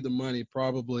that I need the money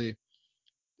probably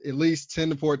at least 10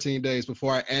 to 14 days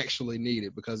before I actually need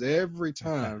it, because every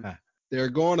time they're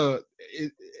going to,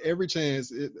 every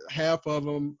chance, half of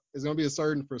them is going to be a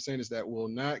certain percentage that will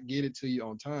not get it to you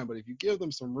on time. But if you give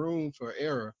them some room for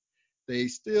error, they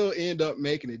still end up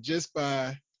making it just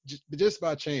by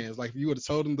chance. Like if you would have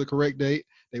told them the correct date,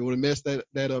 they would have messed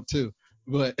that up too.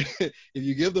 But if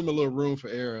you give them a little room for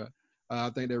error, I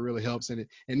think that really helps in it.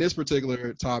 In this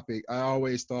particular topic, I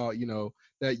always thought,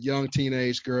 that young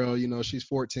teenage girl, she's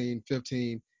 14,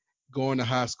 15, going to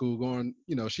high school,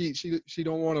 she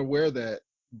don't want to wear that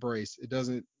brace. It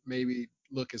doesn't maybe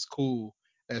look as cool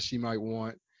as she might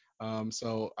want.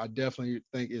 So I definitely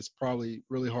think it's probably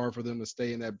really hard for them to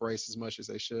stay in that brace as much as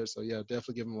they should. So yeah,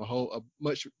 definitely give them a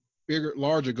much bigger,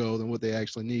 larger goal than what they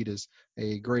actually need is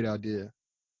a great idea.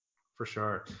 For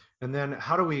sure. And then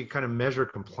how do we kind of measure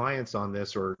compliance on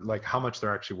this, or like how much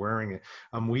they're actually wearing it?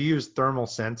 We use thermal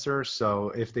sensors. So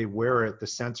if they wear it, the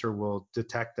sensor will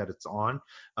detect that it's on.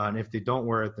 And if they don't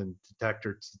wear it, then the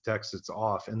detector detects it's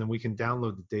off. And then we can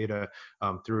download the data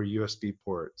through a USB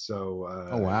port. So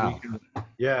Oh, wow.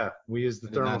 we use the I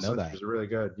did thermal not know sensors. that. Are really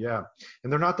good. Yeah.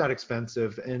 And they're not that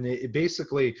expensive. And it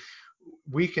basically,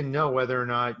 we can know whether or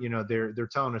not they're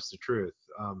telling us the truth.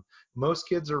 Most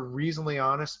kids are reasonably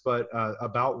honest, but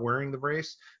about wearing the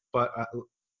brace, but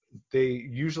they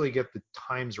usually get the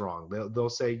times wrong. They'll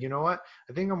say, you know what,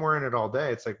 I think I'm wearing it all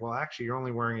day. It's like, well, actually, you're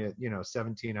only wearing it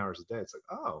 17 hours a day. It's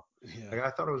like, oh, Yeah. like I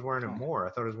thought I was wearing it more.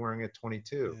 I thought I was wearing it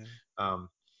 22. Yeah.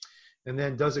 And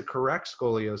then does it correct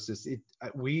scoliosis?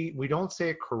 We don't say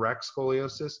it corrects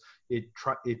scoliosis. It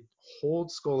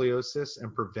holds scoliosis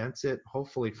and prevents it,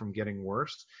 hopefully, from getting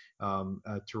worse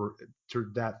to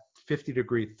that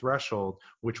 50-degree threshold,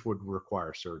 which would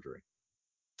require surgery.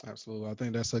 Absolutely. I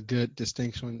think that's a good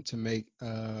distinction to make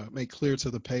clear to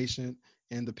the patient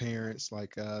and the parents.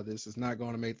 Like this is not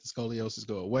going to make the scoliosis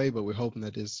go away, but we're hoping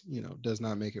that this, does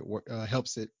not make it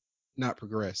helps it not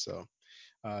progress. So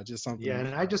just something. Yeah,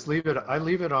 and I just leave it. I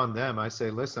leave it on them. I say,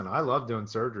 listen, I love doing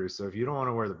surgery, so if you don't want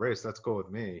to wear the brace, that's cool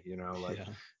with me. Yeah.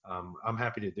 I'm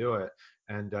happy to do it.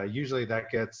 And usually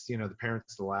that gets the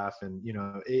parents to laugh, and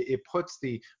it puts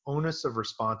the onus of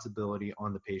responsibility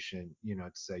on the patient.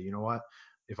 To say, you know what,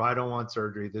 if I don't want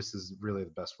surgery, this is really the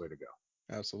best way to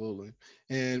go. Absolutely.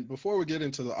 And before we get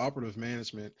into the operative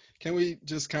management, can we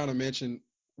just kind of mention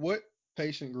what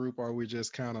patient group are we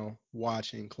just kind of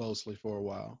watching closely for a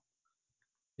while?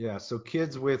 Yeah, so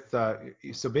kids with,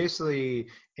 so basically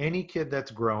any kid that's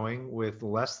growing with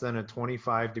less than a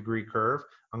 25-degree curve,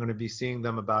 I'm going to be seeing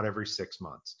them about every 6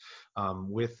 months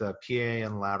with a PA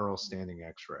and lateral standing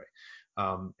x-ray.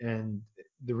 And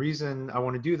the reason I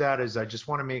want to do that is I just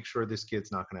want to make sure this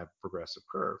kid's not going to have a progressive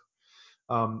curve.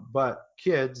 But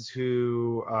kids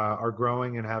who are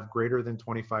growing and have greater than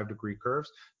 25-degree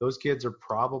curves, those kids are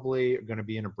probably going to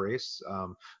be in a brace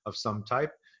of some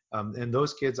type. And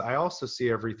those kids I also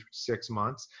see every 6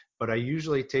 months, but I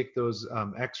usually take those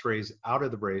x-rays out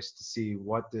of the brace to see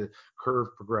what the curve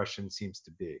progression seems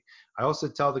to be. I also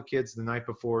tell the kids the night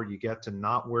before, you get to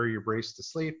not wear your brace to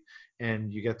sleep,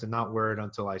 and you get to not wear it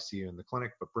until I see you in the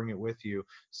clinic, but bring it with you.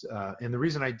 And the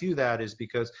reason I do that is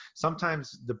because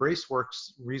sometimes the brace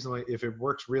works reasonably. If it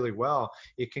works really well,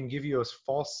 it can give you a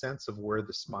false sense of where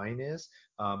the spine is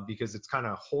because it's kind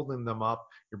of holding them up.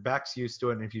 Your back's used to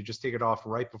it, and if you just take it off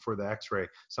right before the x-ray,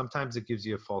 sometimes it gives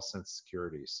you a false sense of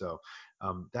security. So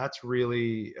that's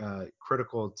really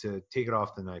critical to take it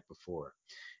off the night before.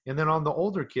 And then on the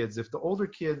older kids, if the older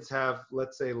kids have,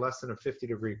 let's say, less than a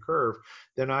 50-degree curve,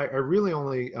 then I really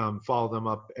only follow them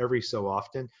up every so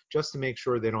often just to make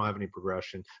sure they don't have any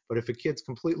progression. But if a kid's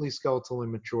completely skeletally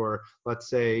mature, let's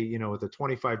say, with a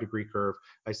 25-degree curve,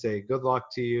 I say, good luck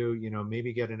to you,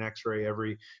 maybe get an x-ray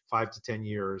every 5 to 10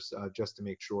 years just to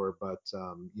make sure. But,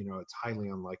 it's highly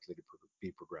unlikely to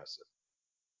be progressive.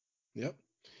 Yep.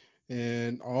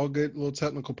 And all good little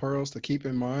technical pearls to keep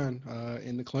in mind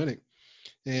in the clinic.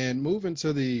 And moving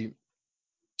to the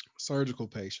surgical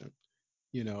patient,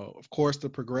 of course, the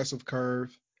progressive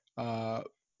curve.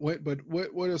 What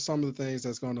are some of the things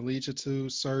that's going to lead you to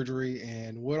surgery,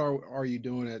 and what are you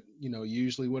doing at,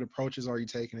 usually what approaches are you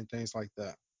taking and things like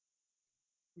that?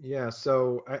 Yeah,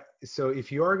 so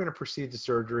if you are going to proceed to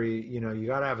surgery, you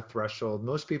got to have a threshold.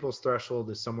 Most people's threshold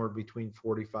is somewhere between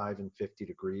 45 and 50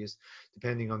 degrees,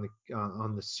 depending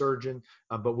on the surgeon.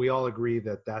 But we all agree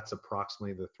that that's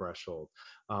approximately the threshold.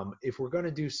 If we're going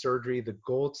to do surgery, the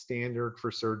gold standard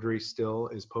for surgery still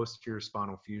is posterior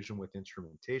spinal fusion with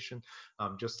instrumentation,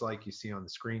 just like you see on the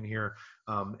screen here.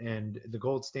 And the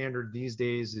gold standard these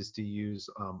days is to use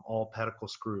all pedicle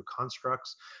screw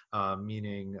constructs,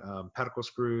 meaning pedicle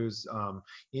screws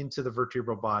into the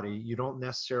vertebral body. You don't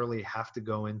necessarily have to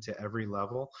go into every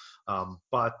level,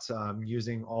 but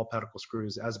using all pedicle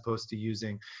screws as opposed to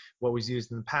using what was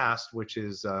used in the past, which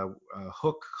is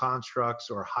hook constructs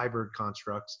or hybrid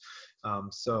constructs.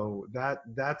 So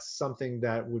that's something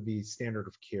that would be standard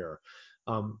of care.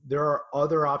 There are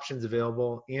other options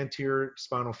available. Anterior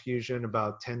spinal fusion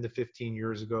about 10 to 15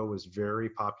 years ago was very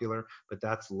popular, but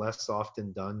that's less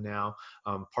often done now,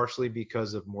 partially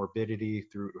because of morbidity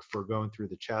for going through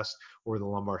the chest or the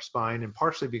lumbar spine, and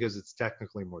partially because it's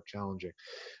technically more challenging.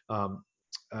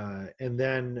 And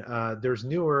then there's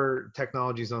newer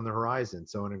technologies on the horizon.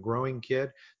 So in a growing kid,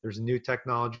 there's a new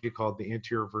technology called the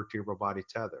anterior vertebral body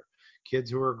tether.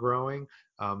 Kids who are growing,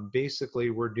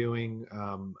 basically we're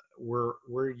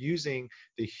using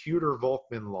the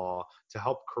Hutter-Volkmann law to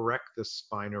help correct the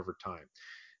spine over time.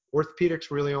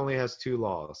 Orthopedics really only has two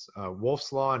laws,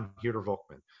 Wolff's Law and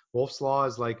Hutter-Volkmann. Wolff's Law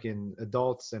is like in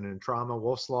adults and in trauma.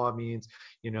 Wolff's Law means,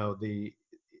 the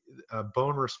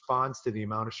bone responds to the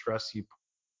amount of stress you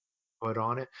put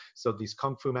on it. So these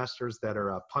kung fu masters that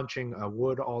are punching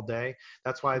wood all day,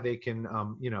 that's why they can,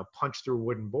 punch through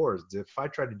wooden boards. If I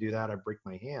try to do that, I break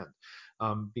my hand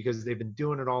because they've been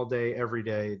doing it all day, every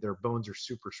day. Their bones are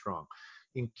super strong.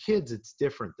 In kids, it's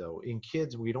different, though. In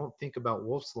kids, we don't think about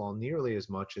Wolff's Law nearly as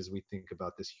much as we think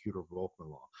about this Hutter-Volkmann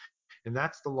law. And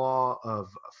that's the law of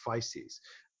physes.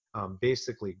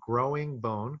 Basically, growing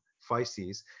bone,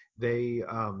 physes,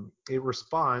 it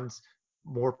responds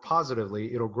more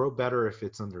positively. It'll grow better if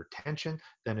it's under tension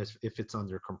than if it's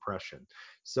under compression.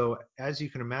 So as you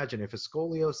can imagine, if a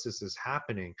scoliosis is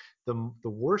happening, the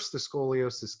worse the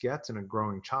scoliosis gets in a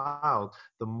growing child,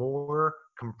 the more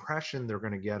compression they're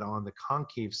going to get on the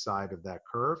concave side of that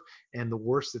curve, and the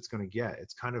worse it's going to get.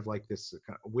 It's kind of like this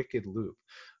kind of wicked loop.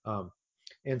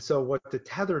 And so what the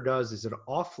tether does is it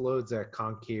offloads that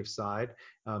concave side.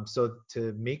 So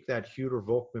to make that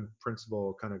Hutter-Volkmann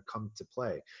principle kind of come to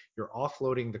play, you're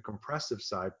offloading the compressive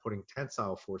side, putting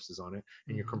tensile forces on it,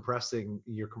 and you're compressing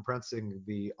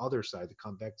the other side, the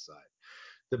convex side.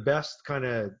 The best kind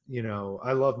of,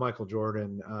 I love Michael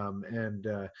Jordan, and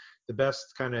the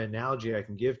best kind of analogy I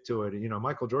can give to it,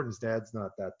 Michael Jordan's dad's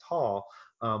not that tall,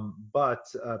 but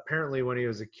apparently when he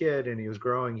was a kid and he was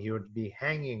growing, he would be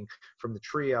hanging from the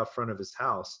tree out front of his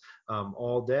house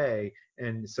all day,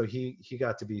 and so he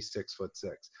got to be 6'6".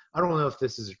 I don't know if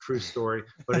this is a true story,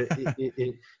 but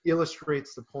it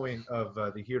illustrates the point of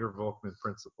the Hutter-Volkmann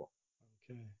principle.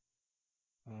 Okay.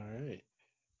 All right.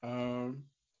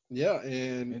 Yeah,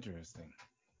 and Interesting.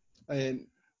 And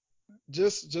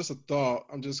just a thought.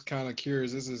 I'm just kind of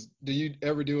curious. Do you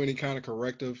ever do any kind of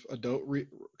corrective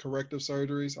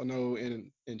surgeries? I know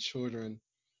in children,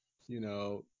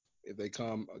 if they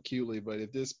come acutely, but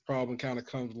if this problem kind of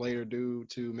comes later due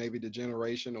to maybe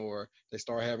degeneration or they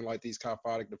start having like these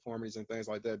kyphotic deformities and things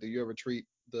like that, do you ever treat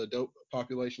the adult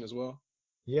population as well?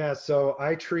 Yeah, so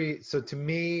to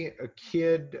me, a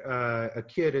kid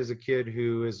is a kid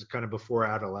who is kind of before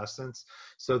adolescence.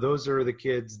 So those are the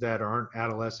kids that aren't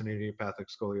adolescent idiopathic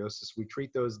scoliosis. We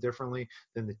treat those differently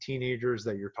than the teenagers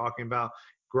that you're talking about.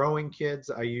 Growing kids,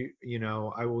 I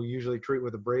will usually treat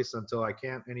with a brace until I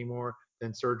can't anymore.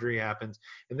 Then surgery happens.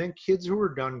 And then kids who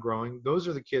are done growing, those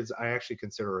are the kids I actually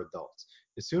consider adults.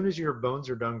 As soon as your bones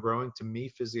are done growing, to me,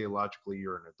 physiologically,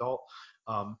 you're an adult.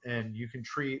 And you can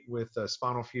treat with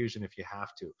spinal fusion if you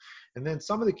have to. And then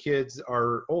some of the kids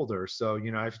are older. So,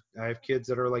 I have kids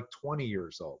that are like 20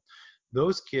 years old.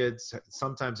 Those kids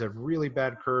sometimes have really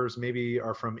bad curves, maybe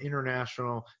are from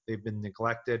international, they've been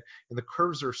neglected, and the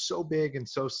curves are so big and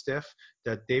so stiff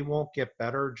that they won't get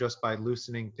better just by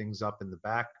loosening things up in the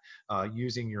back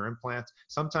using your implants.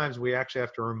 Sometimes we actually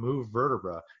have to remove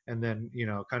vertebra and then,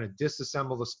 kind of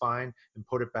disassemble the spine and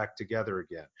put it back together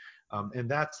again. And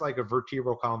that's like a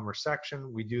vertebral column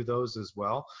resection. We do those as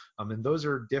well. And those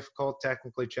are difficult,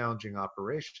 technically challenging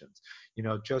operations.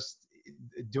 Just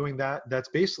doing that's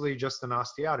basically just an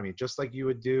osteotomy, just like you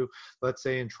would do, let's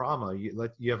say in trauma.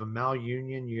 You have a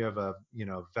malunion, you have a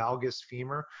valgus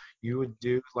femur. You would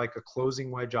do like a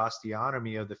closing wedge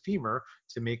osteotomy of the femur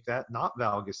to make that not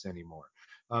valgus anymore.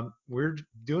 We're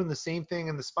doing the same thing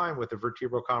in the spine with a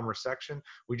vertebral column resection.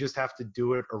 We just have to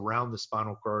do it around the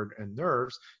spinal cord and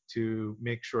nerves to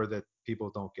make sure that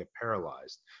people don't get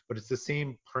paralyzed. But it's the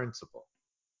same principle.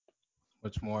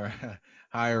 Much more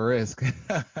higher risk.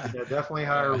 Yeah, definitely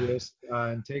higher risk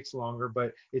and takes longer,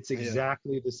 but it's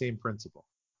exactly the same principle.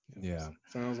 Yeah.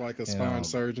 Sounds like a And, spine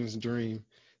surgeon's dream.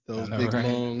 Those know, big, right?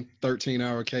 long,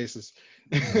 13-hour cases.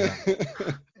 Yeah.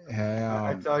 Hey,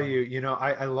 I tell you,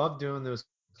 I love doing those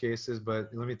cases, but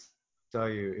let me tell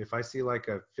you, if I see like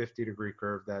a 50-degree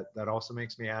curve, that also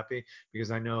makes me happy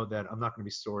because I know that I'm not going to be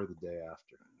sore the day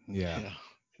after. Yeah,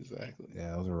 exactly.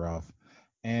 Yeah, those are rough.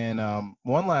 And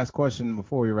one last question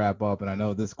before we wrap up, and I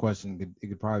know this question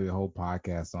could probably be a whole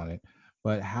podcast on it,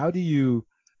 but how do you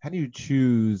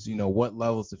choose, what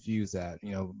levels to fuse at?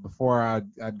 Before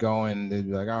I'd go in, they'd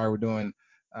be like, all right, we're doing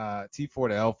T4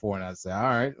 to L4, and I'd say, all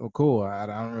right, well, cool. I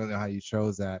don't really know how you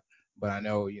chose that, but I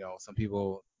know, some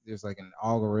people, there's like an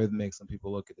algorithmic. Some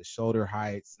people look at the shoulder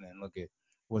heights and then look at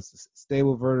what's the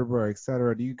stable vertebra, et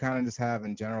cetera. Do you kind of just have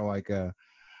in general like a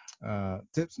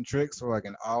tips and tricks or like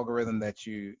an algorithm that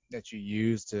you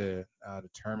use to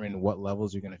determine what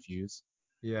levels you're going to fuse?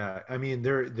 Yeah, I mean,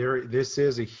 this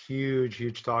is a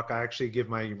huge talk. I actually give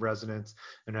my residents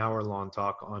an hour-long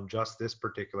talk on just this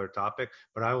particular topic,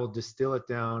 but I will distill it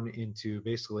down into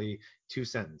basically 2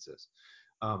 sentences.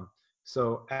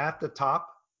 So at the top,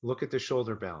 look at the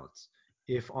shoulder balance.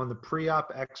 If on the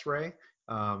pre-op X-ray,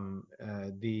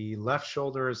 the left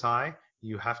shoulder is high,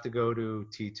 you have to go to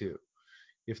T2.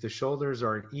 If the shoulders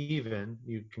are even,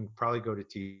 you can probably go to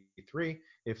T3.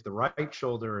 If the right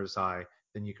shoulder is high,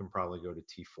 then you can probably go to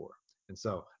T4. And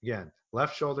so again,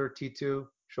 left shoulder T2,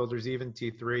 shoulders even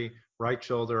T3, right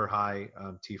shoulder high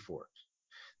T4.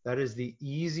 That is the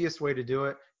easiest way to do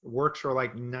it. It works for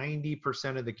like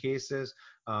 90% of the cases.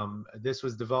 This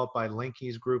was developed by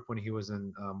Lenke's group when he was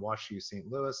in WashU St.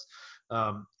 Louis,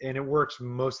 and it works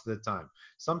most of the time.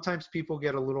 Sometimes people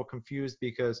get a little confused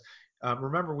because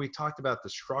remember we talked about the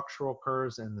structural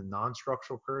curves and the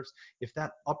non-structural curves. If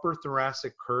that upper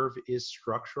thoracic curve is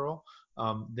structural,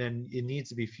 then it needs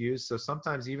to be fused. So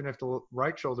sometimes even if the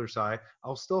right shoulder's high,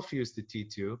 I'll still fuse the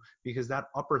T2 because that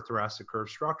upper thoracic curve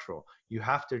is structural. You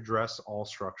have to address all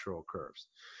structural curves.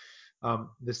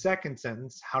 The second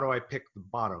sentence, how do I pick the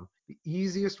bottom? The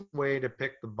easiest way to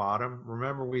pick the bottom,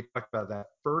 remember we talked about that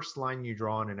first line you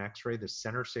draw in an x-ray, the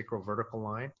center sacral vertical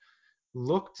line.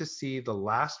 Look to see the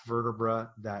last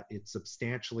vertebra that it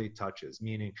substantially touches,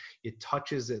 meaning it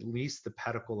touches at least the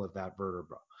pedicle of that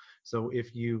vertebra. So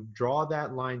if you draw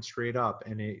that line straight up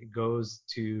and it goes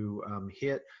to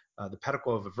hit the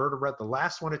pedicle of a vertebra, the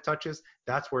last one it touches,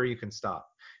 that's where you can stop.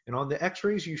 And on the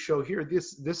x-rays you show here,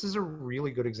 this is a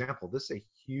really good example. This is a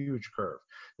huge curve.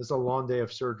 This is a long day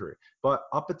of surgery. But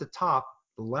up at the top,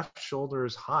 the left shoulder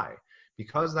is high.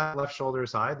 Because that left shoulder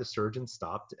is high, the surgeon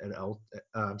stopped at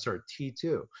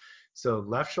T2. So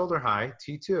left shoulder high,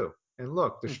 T2. And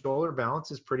look, the shoulder balance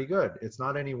is pretty good. It's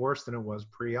not any worse than it was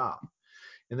pre-op.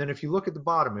 And then if you look at the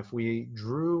bottom, if we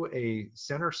drew a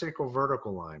center sacral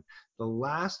vertical line, the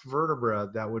last vertebra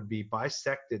that would be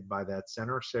bisected by that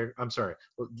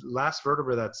last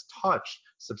vertebra that's touched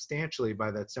substantially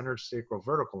by that center sacral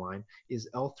vertical line is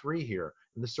L3 here.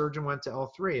 And the surgeon went to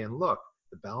L3 and look,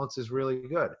 the balance is really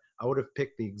good. I would have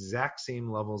picked the exact same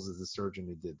levels as the surgeon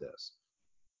who did this.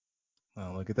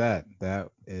 Oh, look at that. That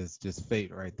is just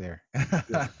fate right there.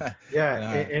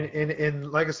 Yeah.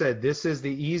 And like I said, this is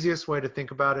the easiest way to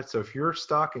think about it. So if you're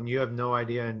stuck and you have no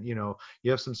idea and, you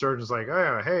have some surgeons like,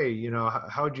 oh, hey,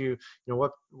 how'd you,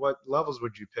 what levels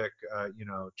would you pick,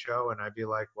 Joe? And I'd be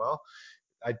like, well,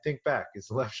 I'd think back. Is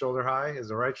the left shoulder high? Is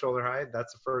the right shoulder high?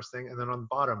 That's the first thing. And then on the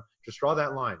bottom, just draw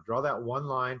that line. Draw that one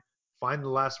line. Find the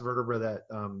last vertebra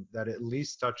that at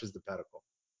least touches the pedicle.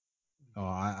 Oh,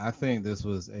 I think this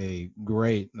was a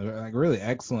great, like really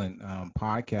excellent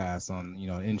podcast on,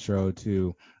 intro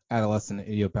to adolescent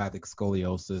idiopathic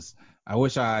scoliosis. I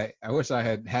wish I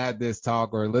had this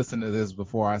talk or listened to this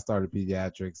before I started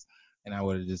pediatrics, and I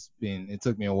would have just been. It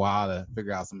took me a while to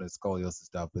figure out some of the scoliosis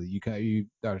stuff, but you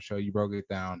Dr. Cho, you broke it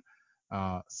down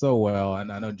so well,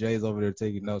 and I know Jay's over there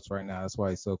taking notes right now. That's why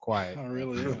he's so quiet. I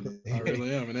really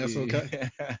am, and that's okay.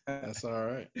 That's all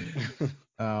right.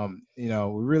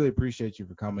 We really appreciate you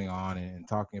for coming on and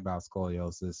talking about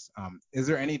scoliosis. Is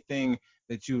there anything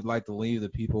that you would like to leave the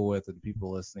people with, or the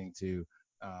people listening to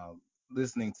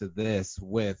this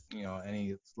with,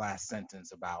 any last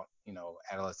sentence about,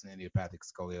 adolescent idiopathic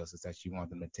scoliosis that you want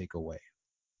them to take away?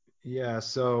 Yeah,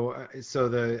 so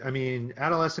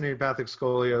adolescent idiopathic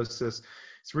scoliosis,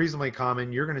 it's reasonably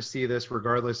common. You're going to see this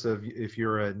regardless of if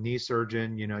you're a knee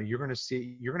surgeon. You're going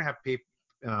to have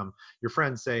your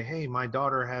friends say, hey, my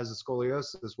daughter has a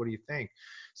scoliosis, what do you think?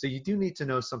 So you do need to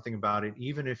know something about it,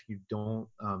 even if you don't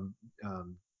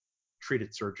treat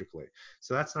it surgically.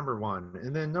 So that's number one.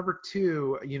 And then number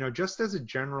two, just as a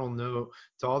general note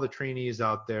to all the trainees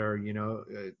out there,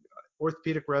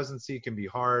 orthopedic residency can be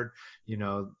hard.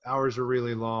 Hours are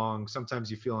really long.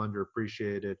 Sometimes you feel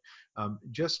underappreciated.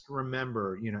 Just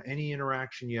remember, any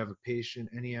interaction you have a patient,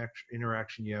 any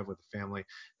interaction you have with a family,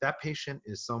 that patient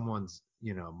is someone's,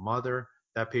 mother,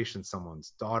 that patient's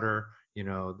someone's daughter,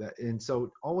 and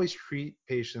so always treat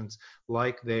patients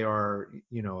like they are,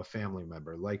 a family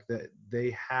member, like that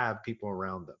they have people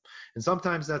around them. And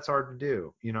sometimes that's hard to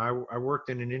do. I worked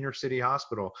in an inner city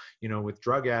hospital, with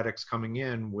drug addicts coming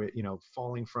in with,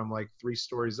 falling from like 3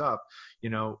 stories up,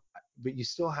 but you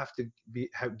still have to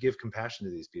give compassion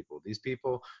to these people. These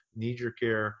people need your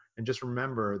care. And just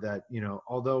remember that,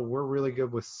 although we're really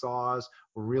good with saws,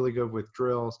 we're really good with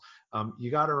drills,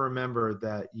 you got to remember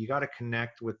that you got to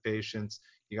connect with patients.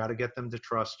 You got to get them to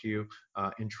trust you,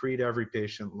 and treat every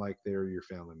patient like they're your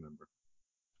family member.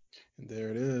 And there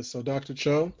it is. So, Dr.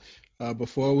 Cho,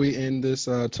 before we end this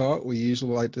talk, we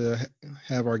usually like to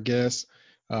have our guests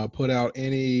put out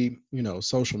any,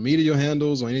 social media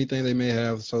handles or anything they may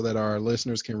have so that our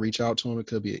listeners can reach out to them. It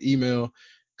could be an email,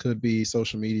 could be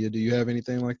social media. Do you have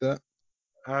anything like that?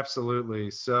 Absolutely.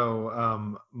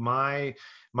 So my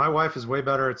wife is way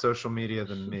better at social media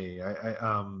than me.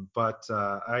 But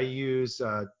I use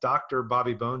Dr.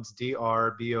 Bobby Bones,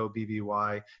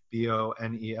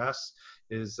 DrBobbyBones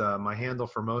is my handle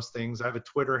for most things. I have a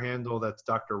Twitter handle that's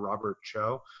Dr. Robert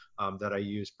Cho that I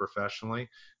use professionally.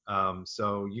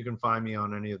 So you can find me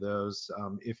on any of those.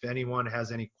 If anyone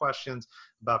has any questions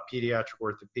about pediatric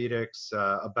orthopedics,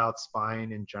 about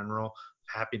spine in general,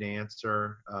 happy to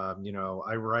answer.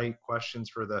 I write questions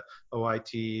for the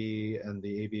OIT and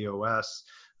the ABOS.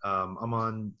 I'm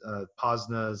on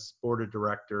POSNA's board of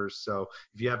directors. So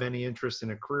if you have any interest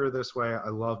in a career this way, I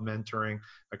love mentoring.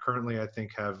 I currently, I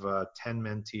think, have 10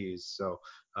 mentees. So,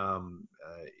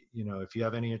 if you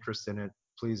have any interest in it,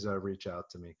 please reach out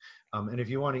to me. And if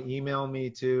you want to email me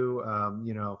too,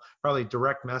 probably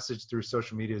direct message through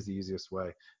social media is the easiest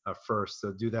way first.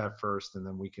 So do that first, and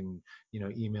then we can,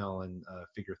 email and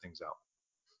figure things out.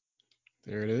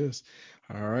 There it is.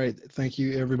 All right. Thank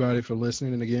you, everybody, for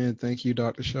listening. And again, thank you,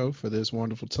 Dr. Cho, for this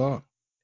wonderful talk.